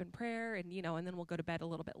worship and prayer, and, and then we'll go to bed a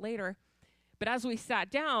little bit later. But as we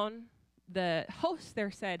sat down, the host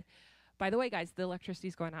there said, by the way, guys, the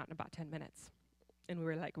electricity's going out in about 10 minutes. And we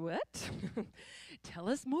were like, what? Tell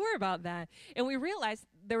us more about that. And we realized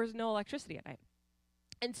there was no electricity at night.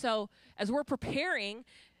 And so as we're preparing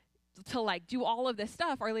to do all of this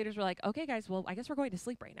stuff, our leaders were like, okay, guys, well, I guess we're going to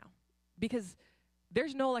sleep right now because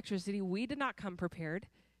there's no electricity. We did not come prepared.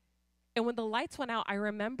 And when the lights went out, I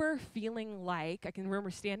remember feeling I can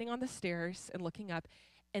remember standing on the stairs and looking up,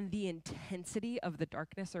 and the intensity of the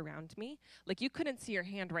darkness around me, you couldn't see your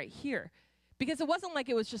hand right here, because it wasn't like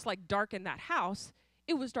it was just dark in that house.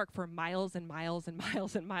 It was dark for miles and miles and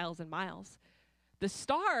miles and miles and miles. The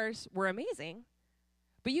stars were amazing.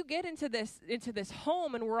 But you get into this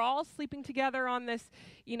home, and we're all sleeping together on this,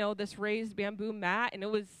 this raised bamboo mat, and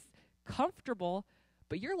it was comfortable,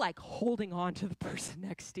 but you're holding on to the person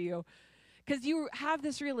next to you because you have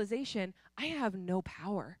this realization, I have no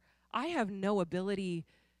power. I have no ability.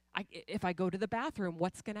 If I go to the bathroom,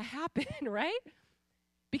 what's going to happen, right?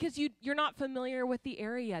 Because you're not familiar with the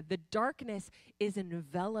area. The darkness is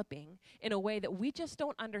enveloping in a way that we just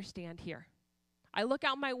don't understand here. I look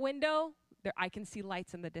out my window, I can see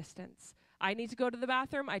lights in the distance. I need to go to the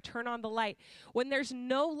bathroom, I turn on the light. When there's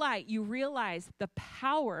no light, you realize the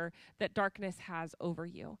power that darkness has over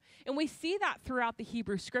you. And we see that throughout the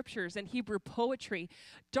Hebrew scriptures and Hebrew poetry.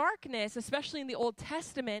 Darkness, especially in the Old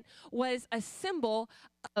Testament, was a symbol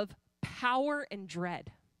of power and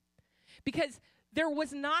dread. Because there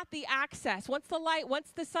was not the access. Once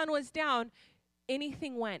the sun was down,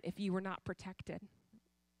 anything went if you were not protected.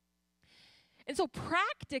 And so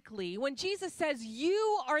practically, when Jesus says,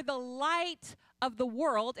 you are the light of the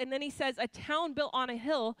world, and then he says, a town built on a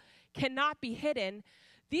hill cannot be hidden,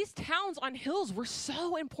 these towns on hills were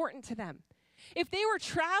so important to them. If they were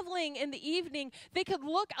traveling in the evening, they could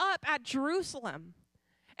look up at Jerusalem,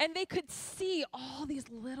 and they could see all these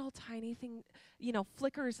little tiny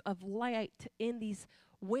flickers of light in these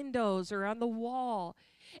windows or on the wall.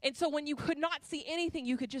 And so when you could not see anything,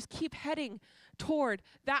 you could just keep heading toward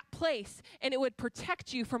that place, and it would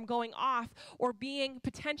protect you from going off or being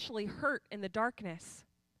potentially hurt in the darkness.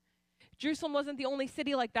 Jerusalem wasn't the only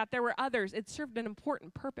city like that. There were others. It served an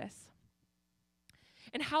important purpose.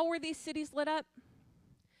 And how were these cities lit up?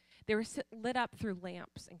 They were lit up through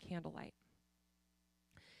lamps and candlelight.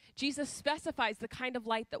 Jesus specifies the kind of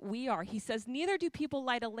light that we are. He says, neither do people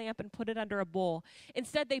light a lamp and put it under a bowl.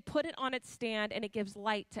 Instead, they put it on its stand, and it gives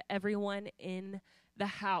light to everyone in the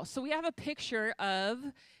house. So we have a picture of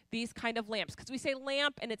these kind of lamps, because we say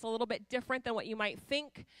lamp, and it's a little bit different than what you might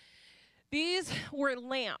think. These were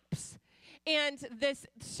lamps. And this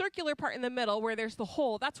circular part in the middle where there's the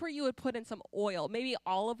hole, that's where you would put in some oil, maybe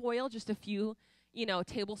olive oil, just a few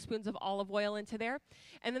tablespoons of olive oil into there.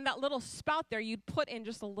 And then that little spout there, you'd put in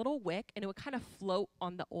just a little wick, and it would kind of float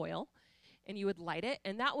on the oil, and you would light it.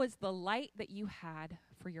 And that was the light that you had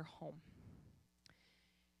for your home.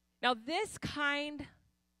 Now, this kind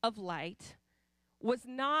of light was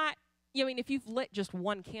not, if you've lit just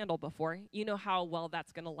one candle before, you know how well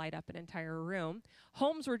that's going to light up an entire room.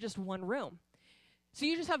 Homes were just one room. So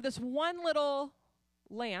you just have this one little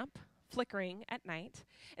lamp flickering at night.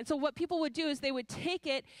 And so what people would do is they would take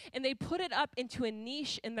it and they'd put it up into a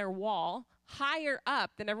niche in their wall, higher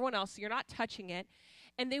up than everyone else, so you're not touching it,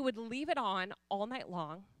 and they would leave it on all night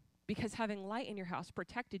long, because having light in your house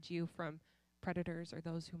protected you from predators or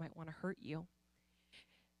those who might want to hurt you.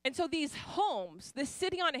 And so these homes, this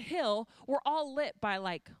city on a hill, were all lit by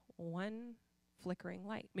like one flickering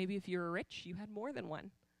light. Maybe if you were rich, you had more than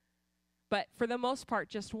one. But for the most part,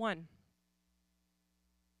 just one.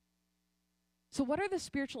 So what are the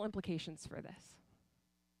spiritual implications for this?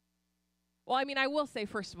 Well, I will say,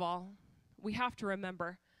 first of all, we have to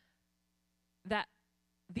remember that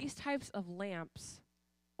these types of lamps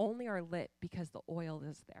only are lit because the oil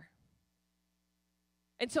is there.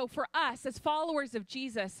 And so for us, as followers of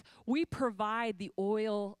Jesus, we provide the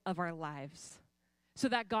oil of our lives so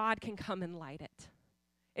that God can come and light it.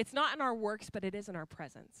 It's not in our works, but it is in our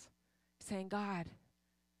presence. Saying, God,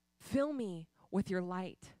 fill me with your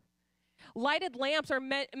light. Lighted lamps are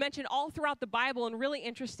mentioned all throughout the Bible in really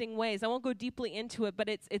interesting ways. I won't go deeply into it, but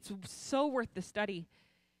it's so worth the study.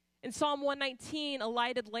 In Psalm 119, a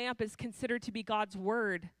lighted lamp is considered to be God's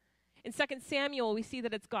word. In 2 Samuel, we see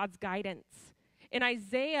that it's God's guidance. In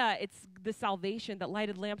Isaiah, it's the salvation, that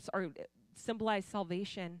lighted lamps symbolize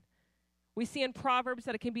salvation. We see in Proverbs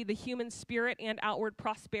that it can be the human spirit and outward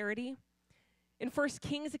prosperity. In 1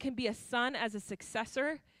 Kings, it can be a son as a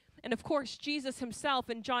successor. And of course, Jesus himself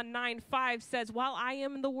in John 9:5 says, while I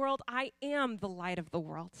am in the world, I am the light of the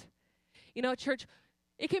world. Church,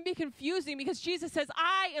 it can be confusing because Jesus says,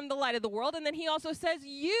 I am the light of the world. And then he also says,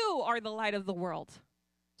 you are the light of the world.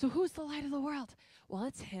 So who's the light of the world? Well,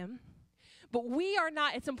 it's him. But we are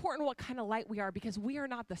not. It's important what kind of light we are, because we are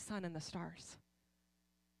not the sun and the stars.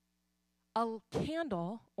 A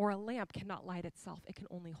candle or a lamp cannot light itself. It can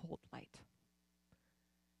only hold light.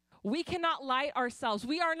 We cannot light ourselves.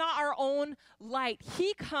 We are not our own light.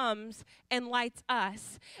 He comes and lights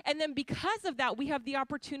us. And then because of that, we have the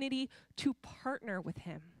opportunity to partner with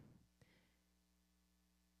him.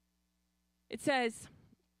 It says,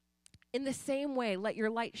 in the same way, let your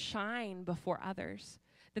light shine before others,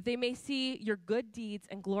 that they may see your good deeds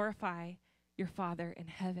and glorify your Father in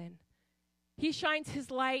heaven. He shines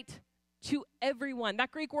his light to everyone.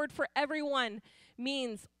 That Greek word for everyone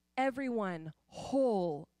means everyone,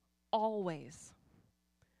 whole, always.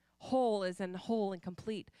 Whole is in whole and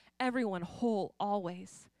complete. Everyone, whole,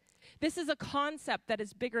 always. This is a concept that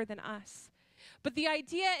is bigger than us. But the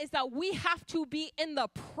idea is that we have to be in the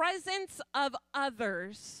presence of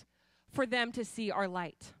others for them to see our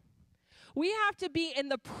light. We have to be in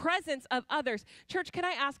the presence of others. Church, can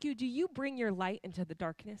I ask you, do you bring your light into the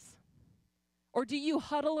darkness? Or do you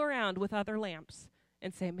huddle around with other lamps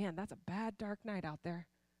and say, man, that's a bad dark night out there?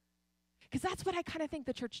 Because that's what I kind of think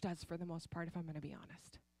the church does for the most part, if I'm going to be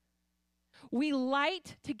honest. We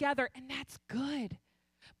light together, and that's good.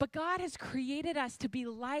 But God has created us to be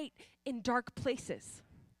light in dark places.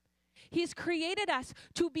 He's created us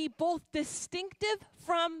to be both distinctive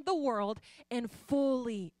from the world and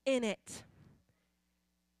fully in it.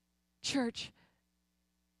 Church,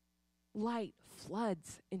 light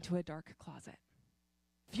floods into a dark closet.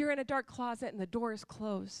 If you're in a dark closet and the door is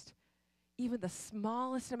closed, even the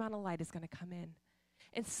smallest amount of light is going to come in.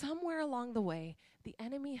 And somewhere along the way, the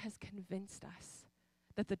enemy has convinced us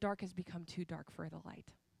that the dark has become too dark for the light.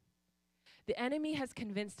 The enemy has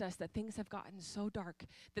convinced us that things have gotten so dark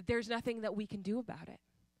that there's nothing that we can do about it.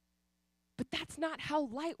 But that's not how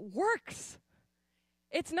light works.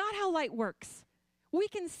 It's not how light works. We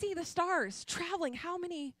can see the stars traveling how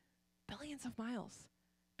many billions of miles?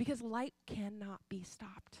 Because light cannot be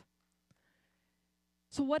stopped.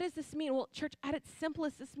 So what does this mean? Well, church, at its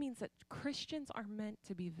simplest, this means that Christians are meant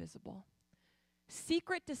to be visible.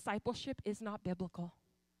 Secret discipleship is not biblical.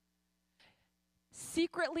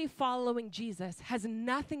 Secretly following Jesus has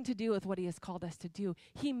nothing to do with what he has called us to do.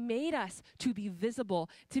 He made us to be visible,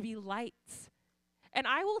 to be lights. And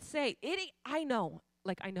I will say, I know.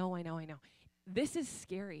 This is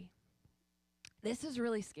scary. This is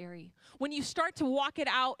really scary. When you start to walk it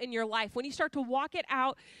out in your life, when you start to walk it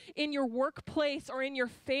out in your workplace or in your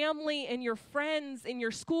family, in your friends, in your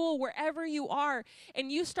school, wherever you are,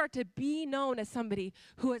 and you start to be known as somebody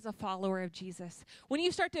who is a follower of Jesus. When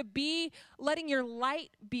you start to be letting your light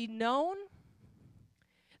be known,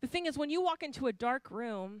 the thing is, when you walk into a dark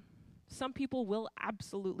room, some people will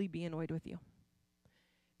absolutely be annoyed with you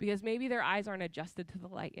because maybe their eyes aren't adjusted to the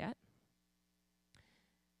light yet.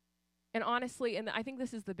 And honestly, and I think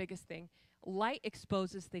this is the biggest thing, light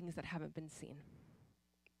exposes things that haven't been seen.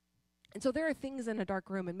 And so there are things in a dark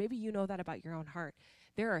room, and maybe you know that about your own heart.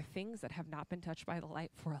 There are things that have not been touched by the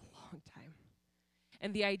light for a long time.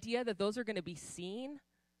 And the idea that those are going to be seen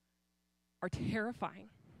are terrifying.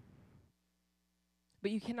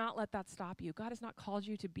 But you cannot let that stop you. God has not called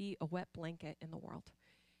you to be a wet blanket in the world.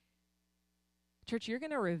 Church, you're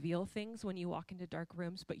going to reveal things when you walk into dark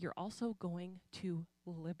rooms, but you're also going to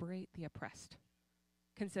liberate the oppressed.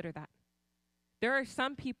 Consider that. There are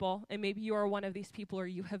some people, and maybe you are one of these people or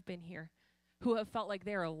you have been here, who have felt like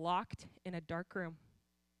they are locked in a dark room.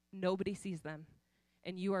 Nobody sees them,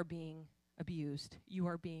 and you are being abused. You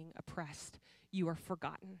are being oppressed. You are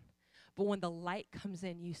forgotten. But when the light comes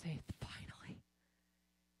in, you say, finally.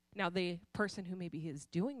 Now, the person who maybe is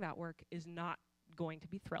doing that work is not going to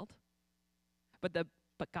be thrilled.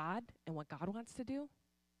 But God and what God wants to do,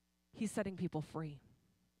 he's setting people free.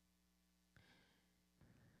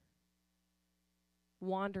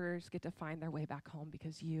 Wanderers get to find their way back home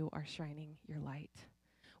because you are shining your light.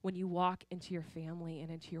 When you walk into your family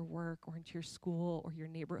and into your work or into your school or your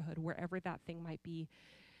neighborhood, wherever that thing might be,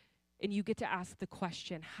 and you get to ask the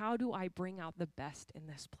question, how do I bring out the best in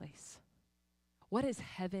this place? What is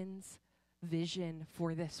heaven's vision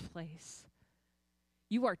for this place?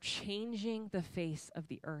 You are changing the face of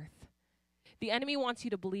the earth. The enemy wants you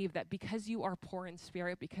to believe that because you are poor in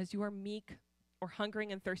spirit, because you are meek or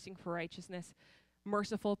hungering and thirsting for righteousness,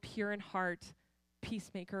 merciful, pure in heart,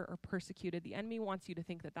 peacemaker, or persecuted, the enemy wants you to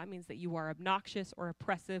think that that means that you are obnoxious or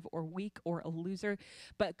oppressive or weak or a loser.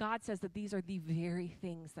 But God says that these are the very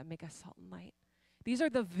things that make us salt and light. These are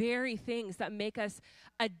the very things that make us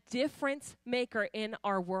a difference maker in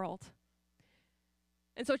our world.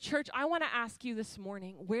 And so, church, I want to ask you this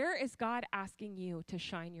morning, where is God asking you to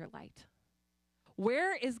shine your light?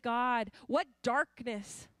 Where is God? What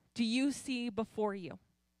darkness do you see before you?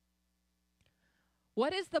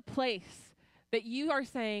 What is the place that you are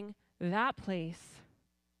saying, that place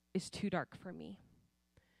is too dark for me?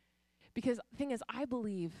 Because the thing is, I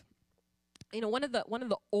believe, one of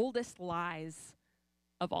the oldest lies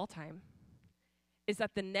of all time is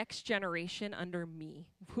that the next generation under me,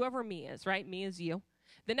 whoever me is, right? Me is you.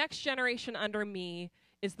 The next generation under me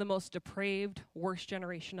is the most depraved, worst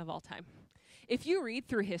generation of all time. If you read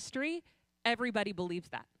through history, everybody believes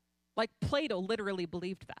that. Like Plato literally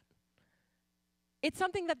believed that. It's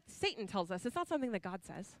something that Satan tells us. It's not something that God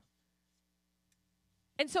says.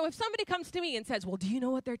 And so if somebody comes to me and says, well, do you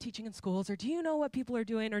know what they're teaching in schools? Or do you know what people are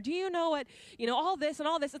doing? Or do you know what, all this and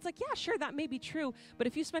all this? It's like, yeah, sure, that may be true. But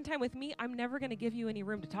if you spend time with me, I'm never going to give you any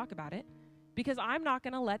room to talk about it because I'm not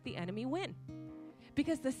going to let the enemy win.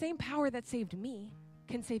 Because the same power that saved me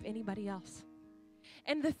can save anybody else.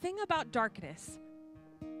 And the thing about darkness,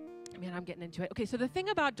 man, I'm getting into it. Okay, so the thing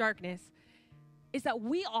about darkness is that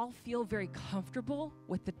we all feel very comfortable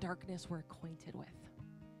with the darkness we're acquainted with.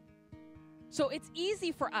 So it's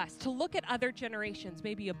easy for us to look at other generations,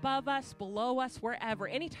 maybe above us, below us, wherever,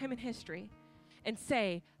 any time in history, and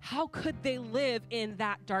say, how could they live in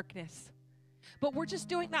that darkness? But we're just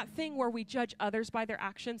doing that thing where we judge others by their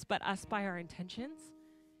actions, but us by our intentions.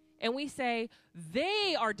 And we say,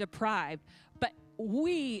 they are deprived, but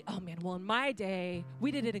in my day,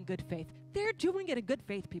 we did it in good faith. They're doing it in good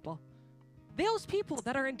faith, people. Those people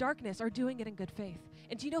that are in darkness are doing it in good faith.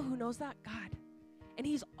 And do you know who knows that? God. And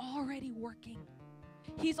he's already working.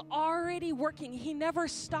 He's already working. He never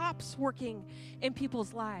stops working in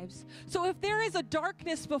people's lives. So if there is a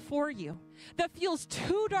darkness before you that feels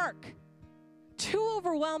too dark, too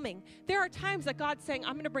overwhelming, there are times that God's saying,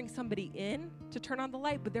 I'm going to bring somebody in to turn on the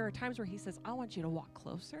light, but there are times where he says, I want you to walk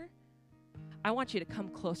closer. I want you to come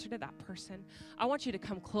closer to that person. I want you to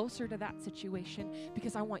come closer to that situation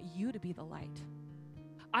because I want you to be the light.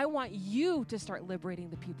 I want you to start liberating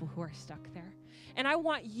the people who are stuck there. And I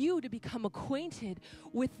want you to become acquainted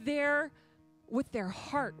with their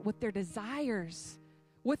heart, with their desires,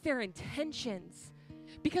 with their intentions.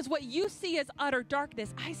 Because what you see as utter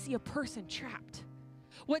darkness, I see a person trapped.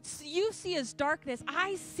 What you see as darkness,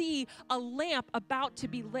 I see a lamp about to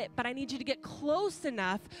be lit, but I need you to get close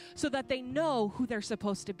enough so that they know who they're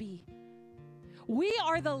supposed to be. We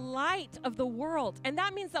are the light of the world, and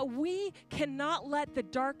that means that we cannot let the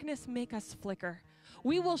darkness make us flicker.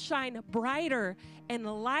 We will shine brighter and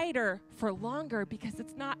lighter for longer because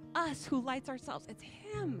it's not us who lights ourselves, it's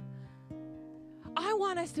him. I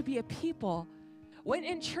want us to be a people. When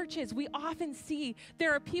in churches, we often see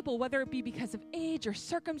there are people, whether it be because of age or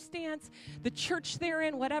circumstance, the church they're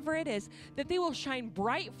in, whatever it is, that they will shine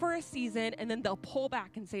bright for a season and then they'll pull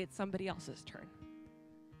back and say it's somebody else's turn.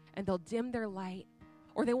 And they'll dim their light,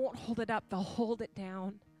 or they won't hold it up, they'll hold it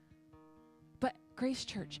down. But Grace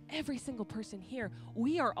Church, every single person here,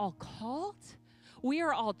 we are all called, we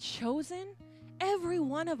are all chosen. Every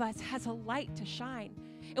one of us has a light to shine.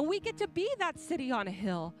 And we get to be that city on a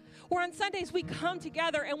hill. Where on Sundays we come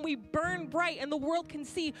together and we burn bright and the world can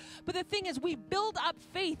see. But the thing is, we build up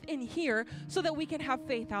faith in here so that we can have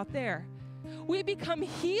faith out there. We become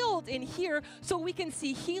healed in here so we can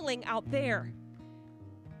see healing out there.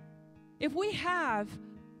 If we have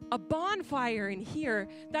a bonfire in here,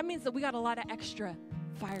 that means that we got a lot of extra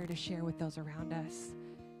fire to share with those around us.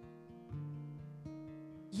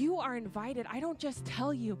 You are invited. I don't just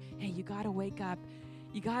tell you, hey, you got to wake up.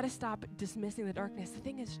 You got to stop dismissing the darkness. The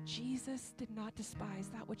thing is, Jesus did not despise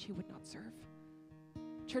that which he would not serve.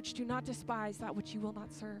 Church, do not despise that which you will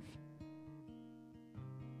not serve.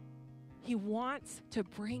 He wants to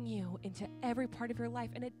bring you into every part of your life.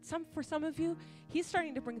 And for some of you, he's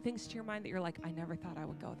starting to bring things to your mind that you're like, I never thought I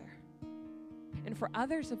would go there. And for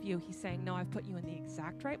others of you, he's saying, no, I've put you in the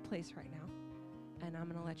exact right place right now. And I'm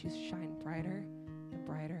going to let you shine brighter and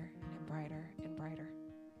brighter and brighter and brighter.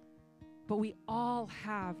 But we all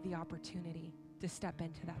have the opportunity to step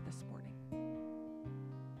into that this morning.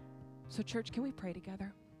 So church, can we pray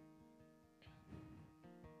together?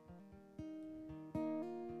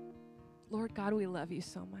 Lord God, we love you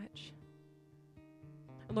so much.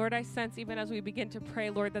 Lord, I sense even as we begin to pray,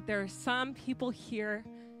 Lord, that there are some people here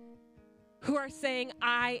who are saying,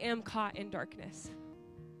 I am caught in darkness.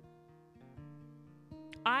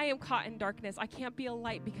 I am caught in darkness. I can't be a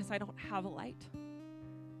light because I don't have a light.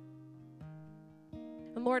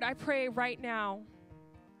 And Lord, I pray right now,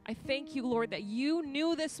 I thank you, Lord, that you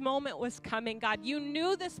knew this moment was coming, God. You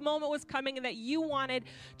knew this moment was coming and that you wanted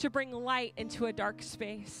to bring light into a dark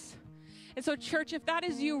space. And so, church, if that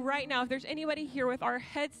is you right now, if there's anybody here with our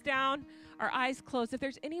heads down, our eyes closed, if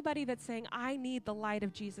there's anybody that's saying, I need the light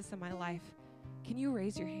of Jesus in my life, can you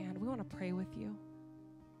raise your hand? We want to pray with you.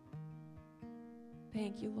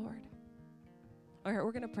 Thank you, Lord. All right,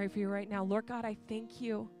 we're going to pray for you right now. Lord God, I thank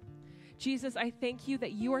you. Jesus, I thank you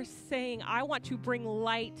that you are saying, I want to bring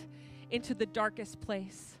light into the darkest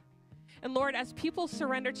place. And Lord, as people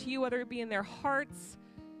surrender to you, whether it be in their hearts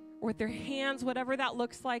or with their hands, whatever that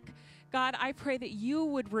looks like, God, I pray that you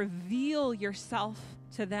would reveal yourself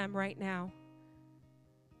to them right now.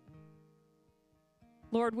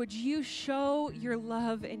 Lord, would you show your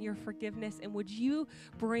love and your forgiveness, and would you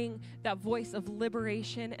bring that voice of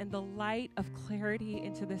liberation and the light of clarity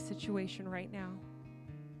into this situation right now?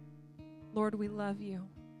 Lord, we love you.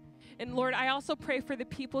 And Lord, I also pray for the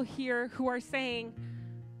people here who are saying,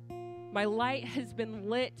 My light has been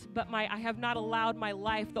lit, but I have not allowed my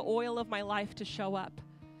life, the oil of my life, to show up.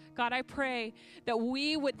 God, I pray that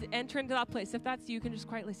we would enter into that place. If that's you, you can just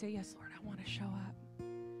quietly say, yes, Lord, I want to show up.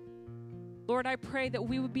 Lord, I pray that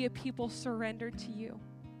we would be a people surrendered to you.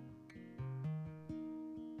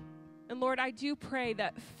 And Lord, I do pray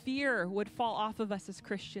that fear would fall off of us as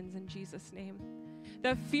Christians in Jesus' name.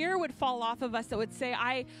 That fear would fall off of us that would say,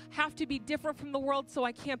 I have to be different from the world so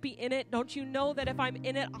I can't be in it. Don't you know that if I'm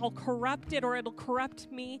in it, I'll corrupt it or it'll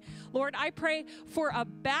corrupt me? Lord, I pray for a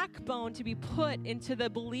backbone to be put into the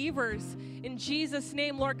believers in Jesus'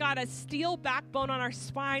 name. Lord God, a steel backbone on our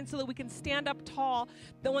spine so that we can stand up tall.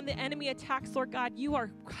 That when the enemy attacks, Lord God, you are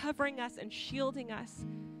covering us and shielding us.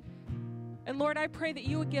 And Lord, I pray that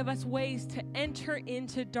you would give us ways to enter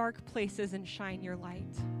into dark places and shine your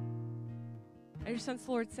light. I just sense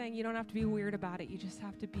the Lord saying you don't have to be weird about it. You just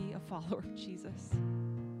have to be a follower of Jesus.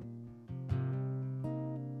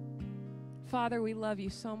 Father, we love you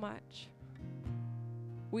so much.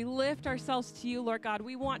 We lift ourselves to you, Lord God.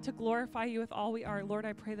 We want to glorify you with all we are. Lord,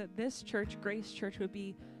 I pray that this church, Grace Church, would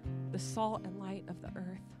be the salt and light of the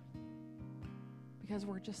earth. Because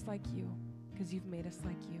we're just like you. Because you've made us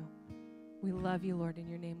like you. We love you, Lord. In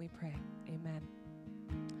your name we pray. Amen.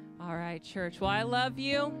 All right, church. Well, I love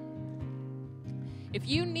you. If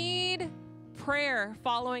you need prayer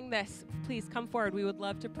following this, please come forward. We would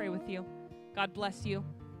love to pray with you. God bless you.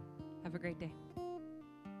 Have a great day.